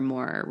far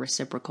more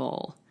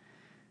reciprocal,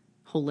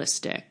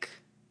 holistic,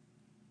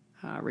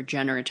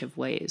 regenerative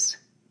ways.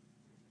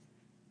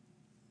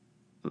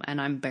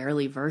 And I'm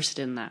barely versed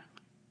in that.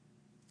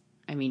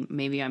 I mean,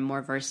 maybe I'm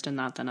more versed in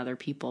that than other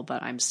people,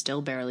 but I'm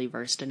still barely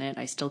versed in it.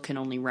 I still can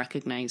only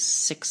recognize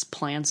 6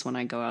 plants when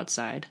I go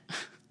outside.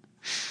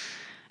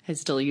 I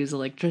still use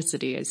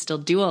electricity. I still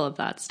do all of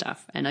that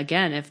stuff. And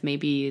again, if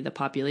maybe the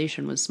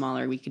population was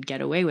smaller, we could get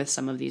away with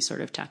some of these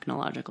sort of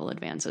technological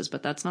advances,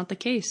 but that's not the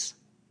case.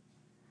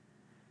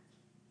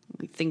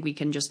 We think we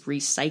can just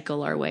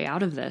recycle our way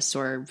out of this,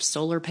 or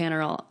solar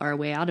panel our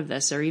way out of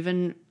this, or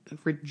even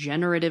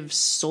regenerative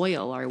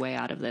soil our way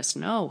out of this.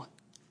 No.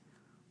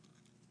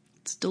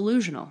 It's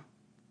delusional.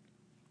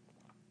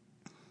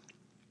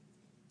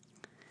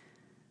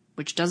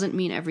 Which doesn't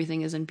mean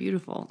everything isn't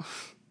beautiful.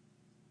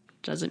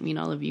 Doesn't mean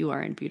all of you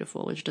aren't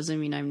beautiful, which doesn't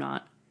mean I'm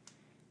not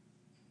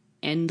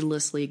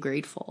endlessly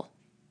grateful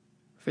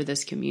for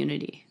this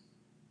community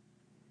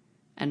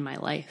and my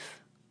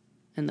life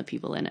and the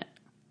people in it.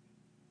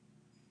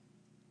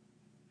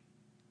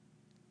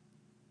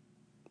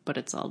 But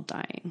it's all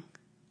dying.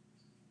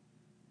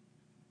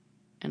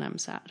 And I'm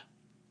sad.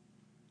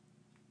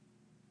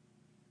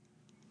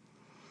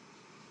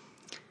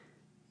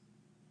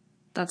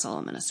 That's all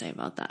I'm going to say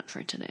about that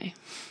for today.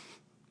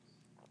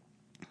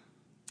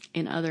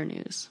 In other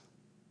news,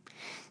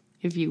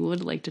 if you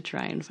would like to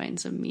try and find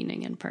some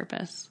meaning and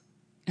purpose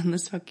in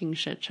this fucking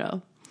shit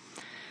show,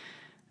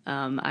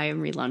 I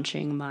am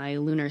relaunching my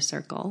Lunar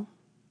Circle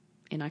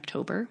in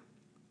October.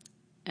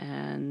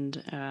 And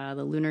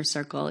the Lunar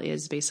Circle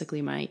is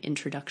basically my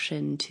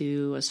introduction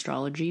to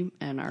astrology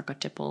and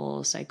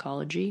archetypal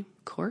psychology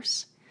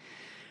course.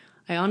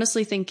 I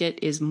honestly think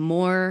it is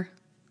more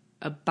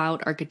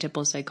about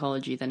archetypal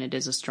psychology than it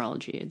is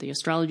astrology. The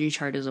astrology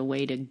chart is a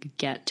way to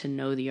get to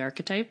know the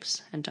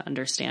archetypes and to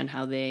understand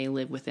how they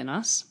live within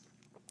us.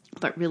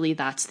 But really,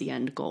 that's the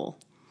end goal.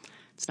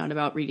 It's not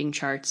about reading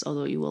charts,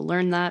 although you will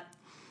learn that.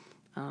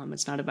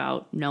 It's not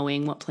about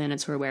knowing what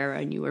planets were where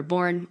when you were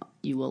born.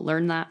 You will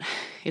learn that.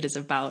 It is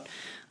about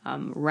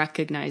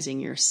recognizing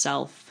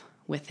yourself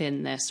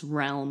within this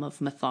realm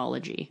of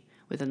mythology,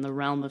 within the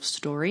realm of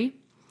story,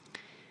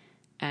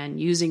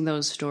 and using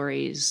those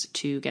stories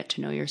to get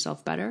to know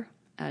yourself better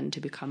and to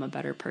become a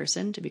better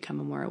person, to become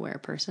a more aware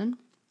person.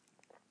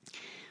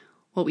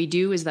 What we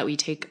do is that we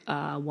take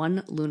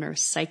one lunar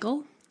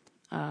cycle.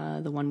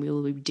 The one we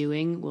will be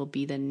doing will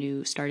be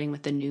starting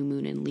with the new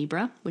moon in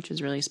Libra, which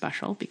is really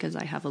special because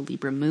I have a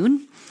Libra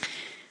moon.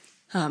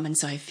 And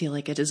so I feel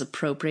like it is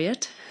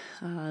appropriate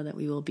that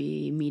we will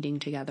be meeting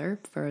together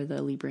for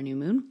the Libra new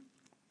moon.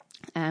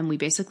 And we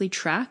basically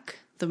track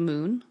the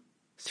moon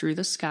through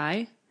the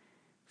sky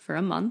for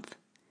a month.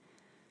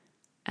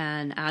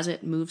 And as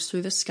it moves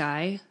through the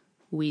sky,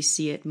 we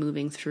see it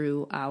moving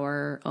through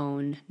our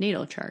own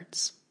natal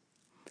charts.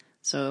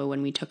 So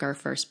when we took our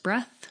first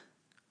breath,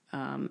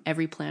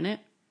 every planet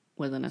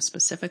was in a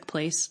specific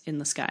place in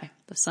the sky.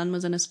 The sun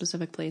was in a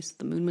specific place,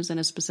 the moon was in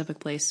a specific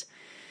place,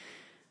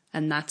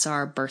 and that's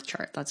our birth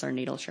chart, that's our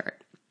natal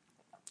chart.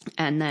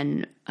 And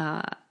then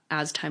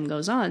as time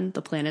goes on,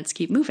 the planets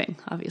keep moving,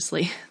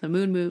 obviously. The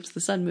moon moves,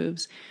 the sun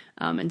moves.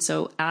 And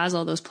so as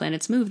all those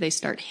planets move, they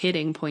start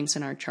hitting points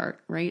in our chart,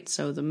 right?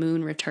 So the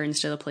moon returns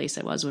to the place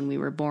it was when we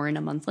were born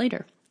a month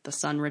later. The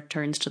sun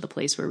returns to the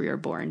place where we were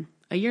born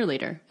a year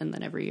later, and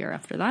then every year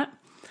after that.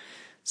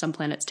 Some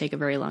planets take a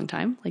very long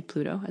time, like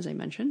Pluto, as I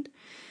mentioned.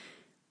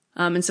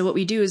 And so what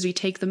we do is we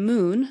take the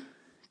moon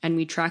and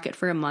we track it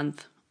for a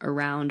month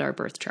around our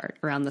birth chart,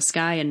 around the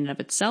sky in and of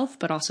itself,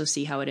 but also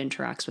see how it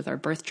interacts with our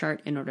birth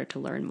chart in order to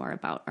learn more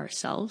about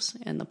ourselves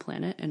and the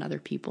planet and other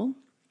people.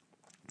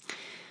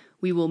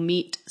 We will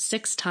meet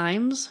 6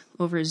 times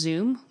over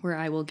Zoom, where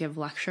I will give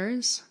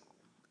lectures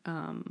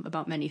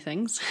about many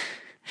things.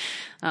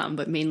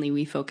 But mainly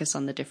we focus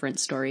on the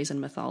different stories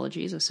and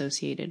mythologies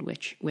associated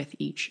with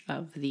each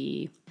of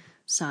the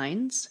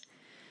signs.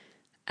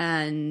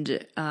 And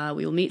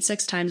we will meet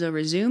 6 times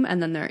over Zoom.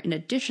 And then in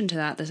addition to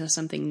that, this is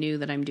something new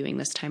that I'm doing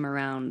this time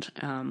around.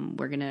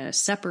 We're going to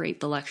separate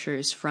the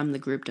lectures from the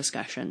group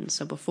discussion.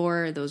 So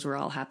before, those were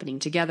all happening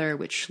together,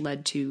 which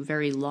led to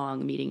very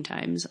long meeting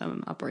times,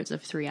 upwards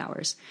of 3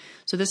 hours.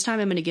 So this time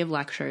I'm going to give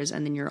lectures,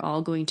 and then you're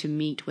all going to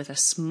meet with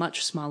a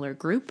much smaller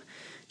group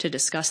to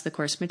discuss the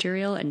course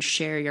material and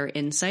share your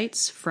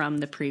insights from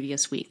the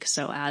previous week.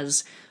 So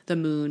as the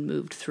moon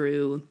moved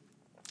through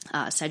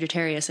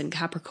Sagittarius and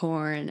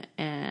Capricorn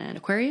and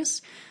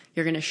Aquarius,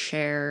 you're going to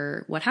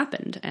share what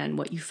happened and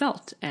what you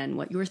felt and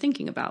what you were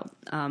thinking about.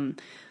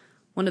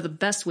 One of the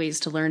best ways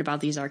to learn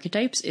about these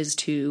archetypes is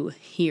to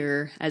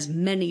hear as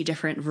many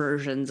different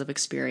versions of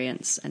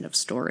experience and of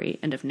story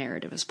and of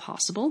narrative as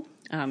possible.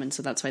 And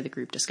so that's why the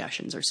group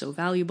discussions are so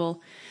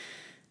valuable.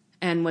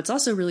 And what's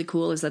also really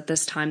cool is that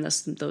this time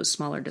those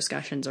smaller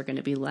discussions are going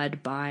to be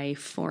led by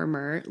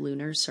former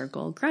Lunar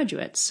Circle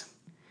graduates.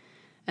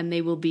 And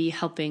they will be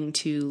helping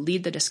to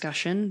lead the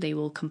discussion. They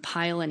will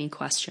compile any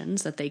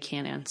questions that they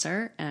can't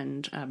answer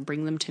and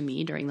bring them to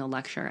me during the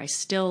lecture. I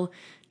still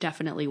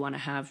definitely want to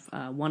have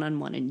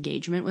one-on-one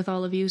engagement with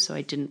all of you, so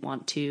I didn't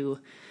want to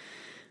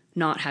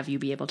not have you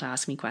be able to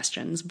ask me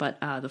questions. But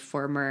the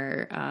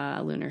former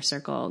Lunar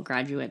Circle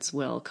graduates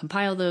will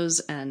compile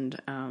those and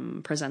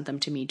present them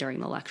to me during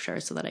the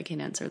lecture so that I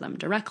can answer them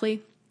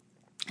directly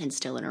and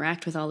still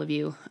interact with all of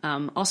you.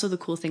 Also, the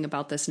cool thing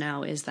about this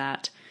now is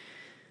that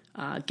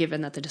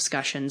given that the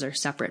discussions are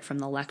separate from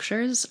the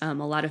lectures, a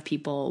lot of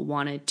people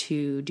wanted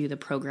to do the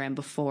program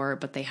before,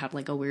 but they had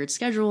like a weird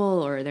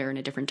schedule or they're in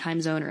a different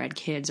time zone or had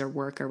kids or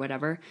work or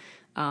whatever.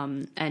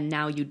 And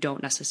now you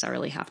don't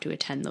necessarily have to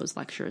attend those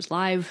lectures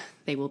live.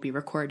 They will be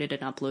recorded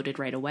and uploaded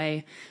right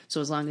away.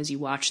 So as long as you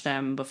watch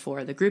them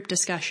before the group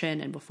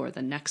discussion and before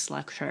the next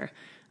lecture,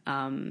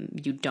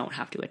 you don't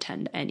have to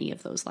attend any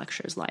of those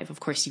lectures live. Of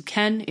course you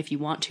can if you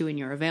want to and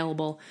you're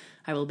available.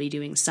 I will be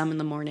doing some in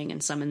the morning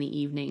and some in the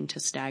evening to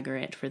stagger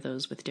it for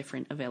those with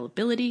different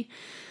availability.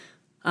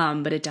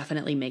 But it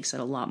definitely makes it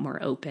a lot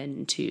more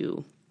open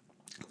to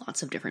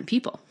lots of different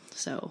people.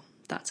 So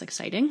that's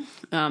exciting.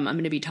 I'm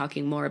going to be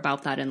talking more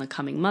about that in the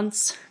coming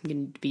months. I'm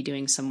going to be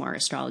doing some more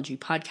astrology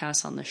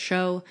podcasts on the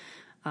show,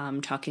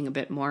 talking a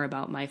bit more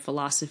about my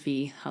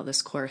philosophy, how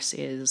this course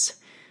is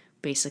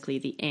basically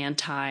the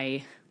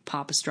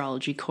anti-pop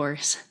astrology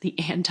course, the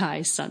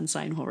anti-sun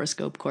sign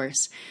horoscope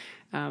course.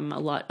 A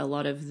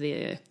lot of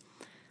the,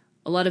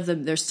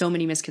 there's so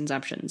many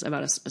misconceptions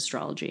about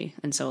astrology.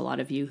 And so a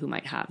lot of you who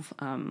might have,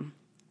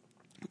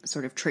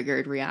 sort of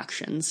triggered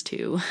reactions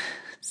to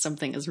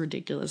something as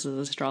ridiculous as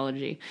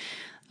astrology.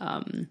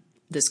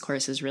 This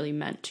course is really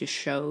meant to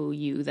show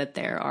you that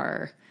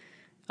there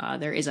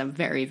is a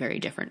very, very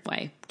different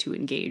way to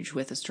engage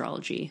with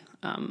astrology,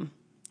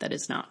 that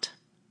is not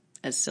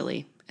as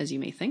silly as you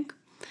may think.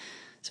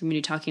 So I'm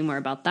going to be talking more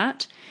about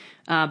that.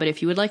 But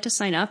if you would like to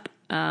sign up,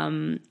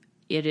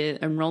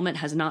 enrollment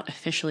has not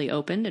officially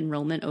opened.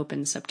 Enrollment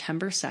opens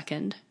September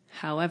 2nd.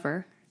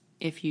 However,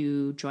 if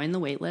you join the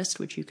waitlist,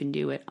 which you can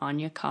do at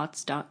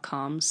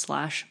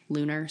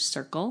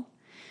anyakotz.com/lunarcircle,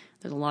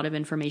 there's a lot of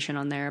information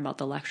on there about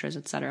the lectures,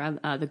 etc.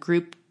 The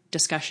group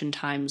discussion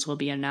times will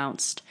be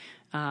announced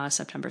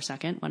September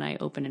 2nd when I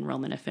open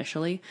enrollment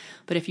officially.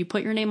 But if you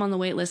put your name on the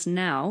waitlist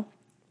now,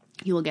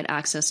 you will get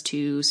access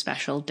to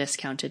special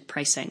discounted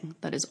pricing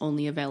that is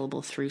only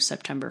available through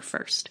September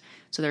 1st.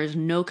 So there is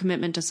no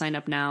commitment to sign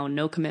up now,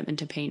 no commitment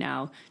to pay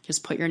now.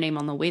 Just put your name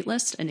on the wait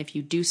list, and if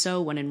you do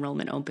so, when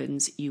enrollment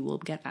opens, you will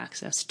get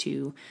access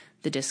to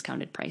the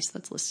discounted price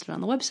that's listed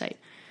on the website.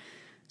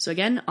 So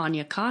again,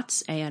 Anya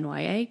Katz,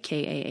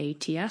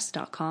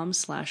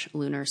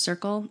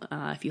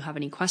 ANYAKAATS.com/lunarcircle. If you have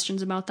any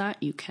questions about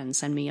that, you can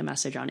send me a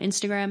message on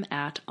Instagram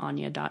at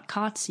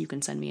anya.katz. You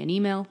can send me an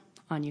email,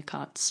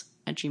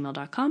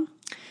 anyakatz@gmail.com.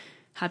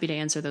 Happy to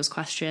answer those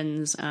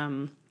questions.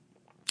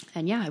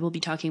 And yeah, I will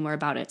be talking more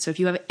about it. So if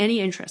you have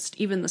any interest,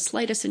 even the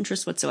slightest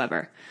interest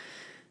whatsoever,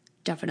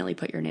 definitely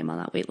put your name on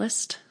that wait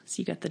list so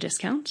you get the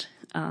discount.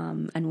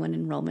 And when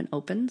enrollment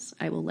opens,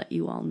 I will let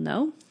you all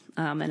know.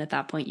 And at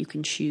that point, you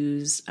can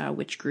choose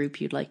which group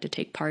you'd like to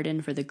take part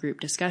in for the group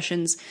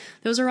discussions.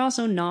 Those are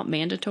also not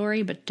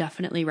mandatory, but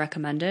definitely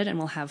recommended. And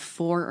we'll have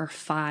 4 or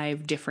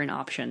 5 different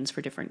options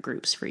for different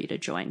groups for you to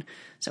join.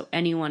 So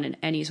anyone in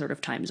any sort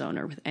of time zone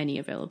or with any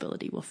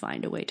availability will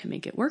find a way to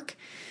make it work.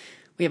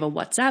 We have a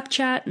WhatsApp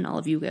chat, and all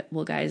of you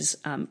guys,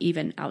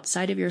 even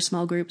outside of your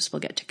small groups,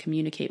 will get to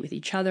communicate with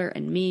each other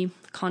and me.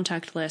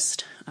 Contact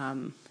list.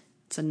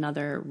 It's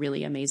another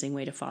really amazing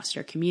way to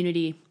foster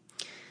community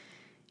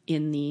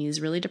in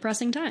these really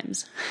depressing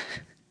times.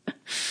 We're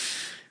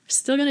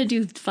still going to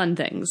do fun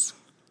things.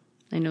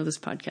 I know this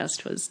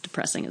podcast was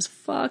depressing as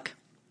fuck,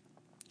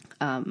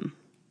 but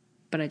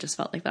I just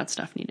felt like that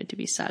stuff needed to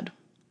be said.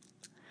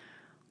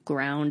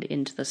 Ground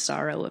into the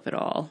sorrow of it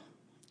all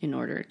in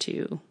order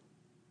to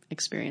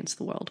experience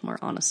the world more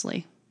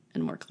honestly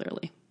and more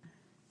clearly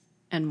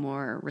and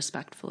more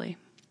respectfully.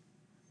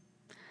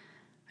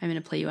 I'm going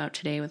to play you out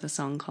today with a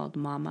song called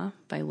Mama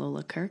by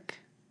Lola Kirk.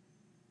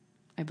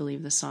 I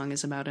believe the song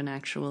is about an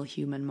actual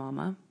human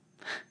mama,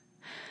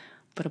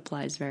 but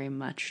applies very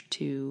much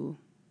to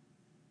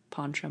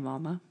Pancha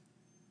Mama.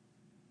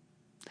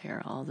 They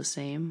are all the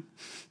same.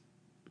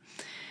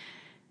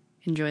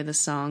 Enjoy the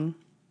song,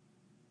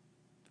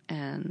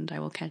 and I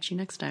will catch you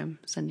next time,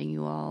 sending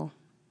you all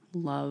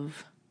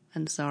love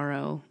and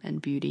sorrow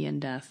and beauty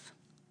and death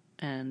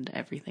and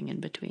everything in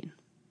between.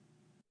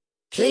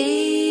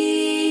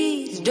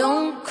 Please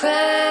don't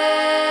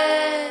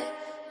cry,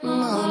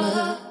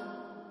 Mama.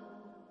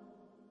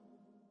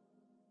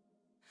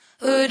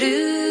 Or do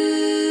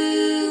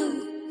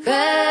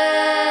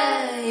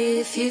cry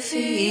if you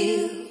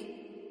feel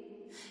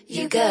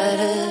you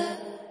gotta.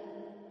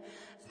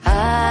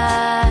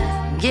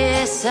 I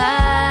guess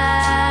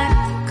I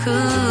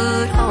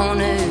could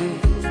honor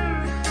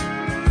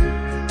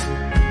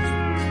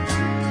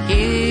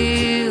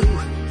you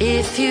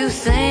if you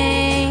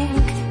think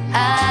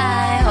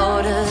I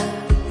oughta.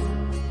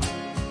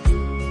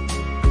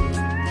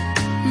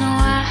 No,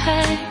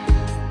 I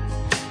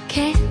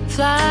can't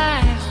fly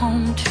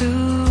home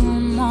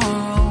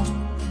tomorrow,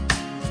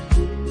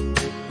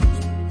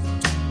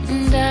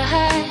 and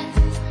I'd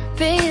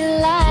be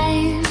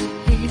lying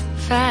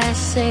if I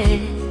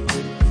said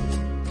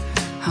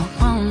I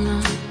wanna.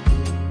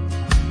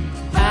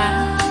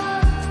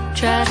 I'll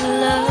try to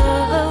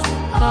love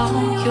all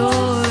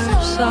your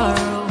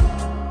sorrow,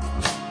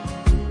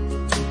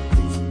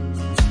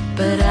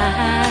 but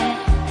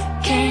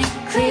I can't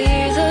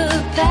clear the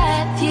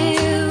path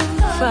you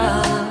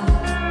follow.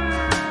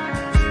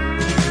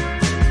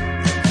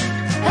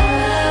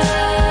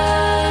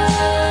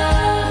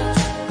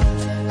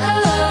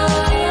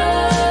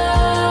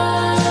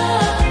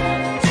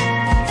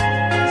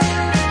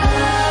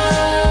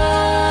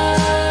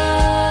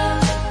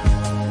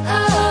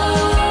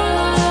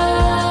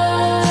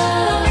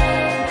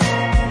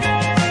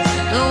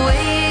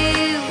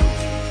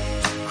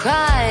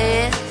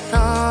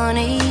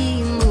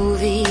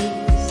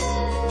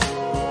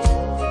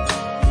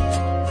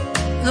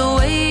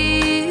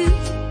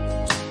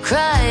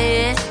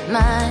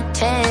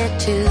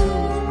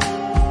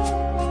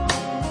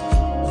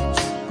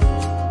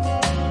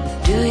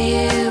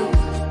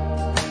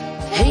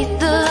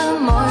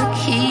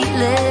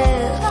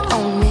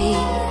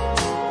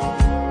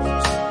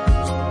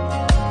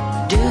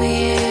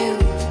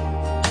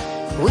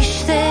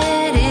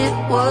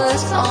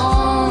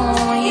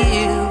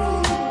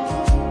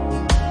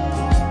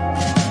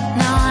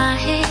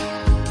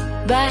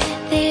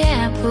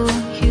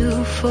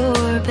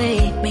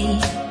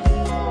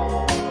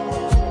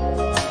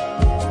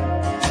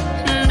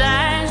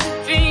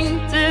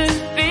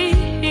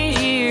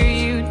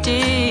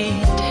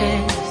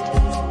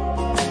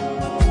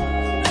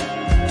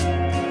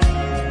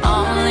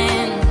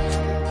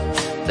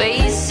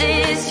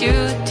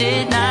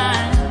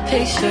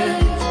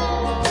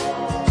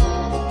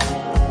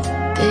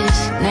 This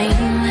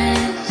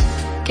nameless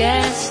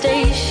gas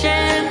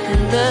station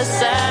in the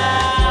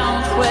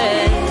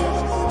Southwest.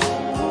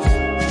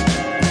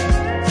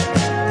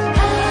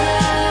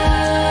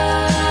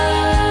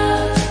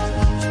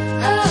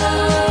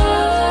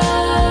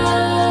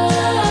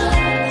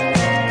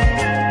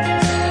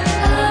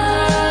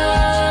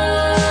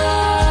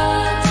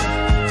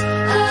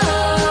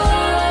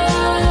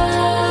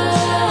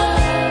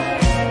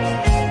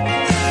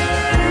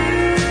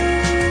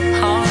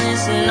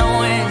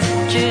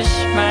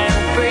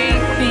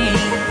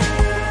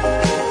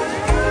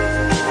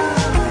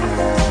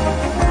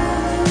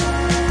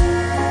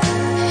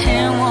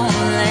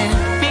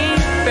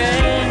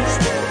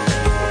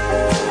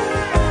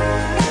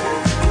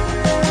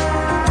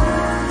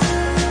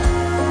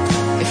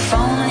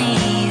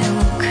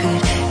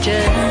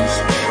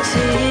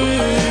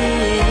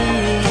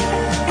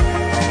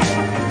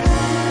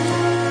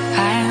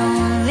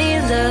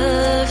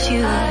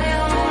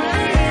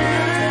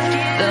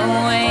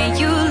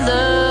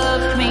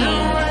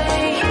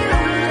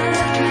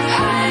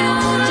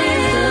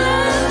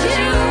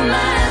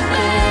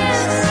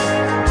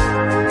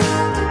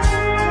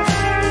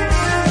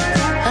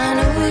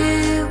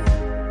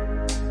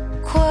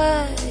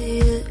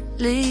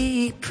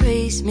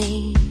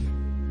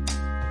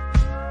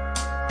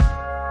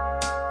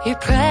 You're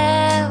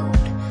proud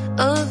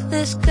of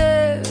this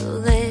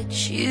girl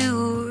that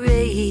you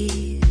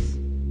raised.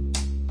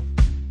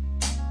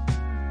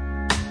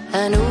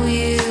 I know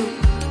you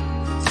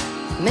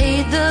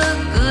made the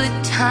good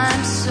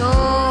times so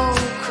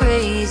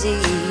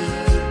crazy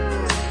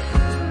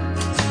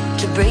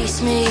to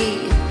brace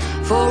me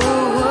for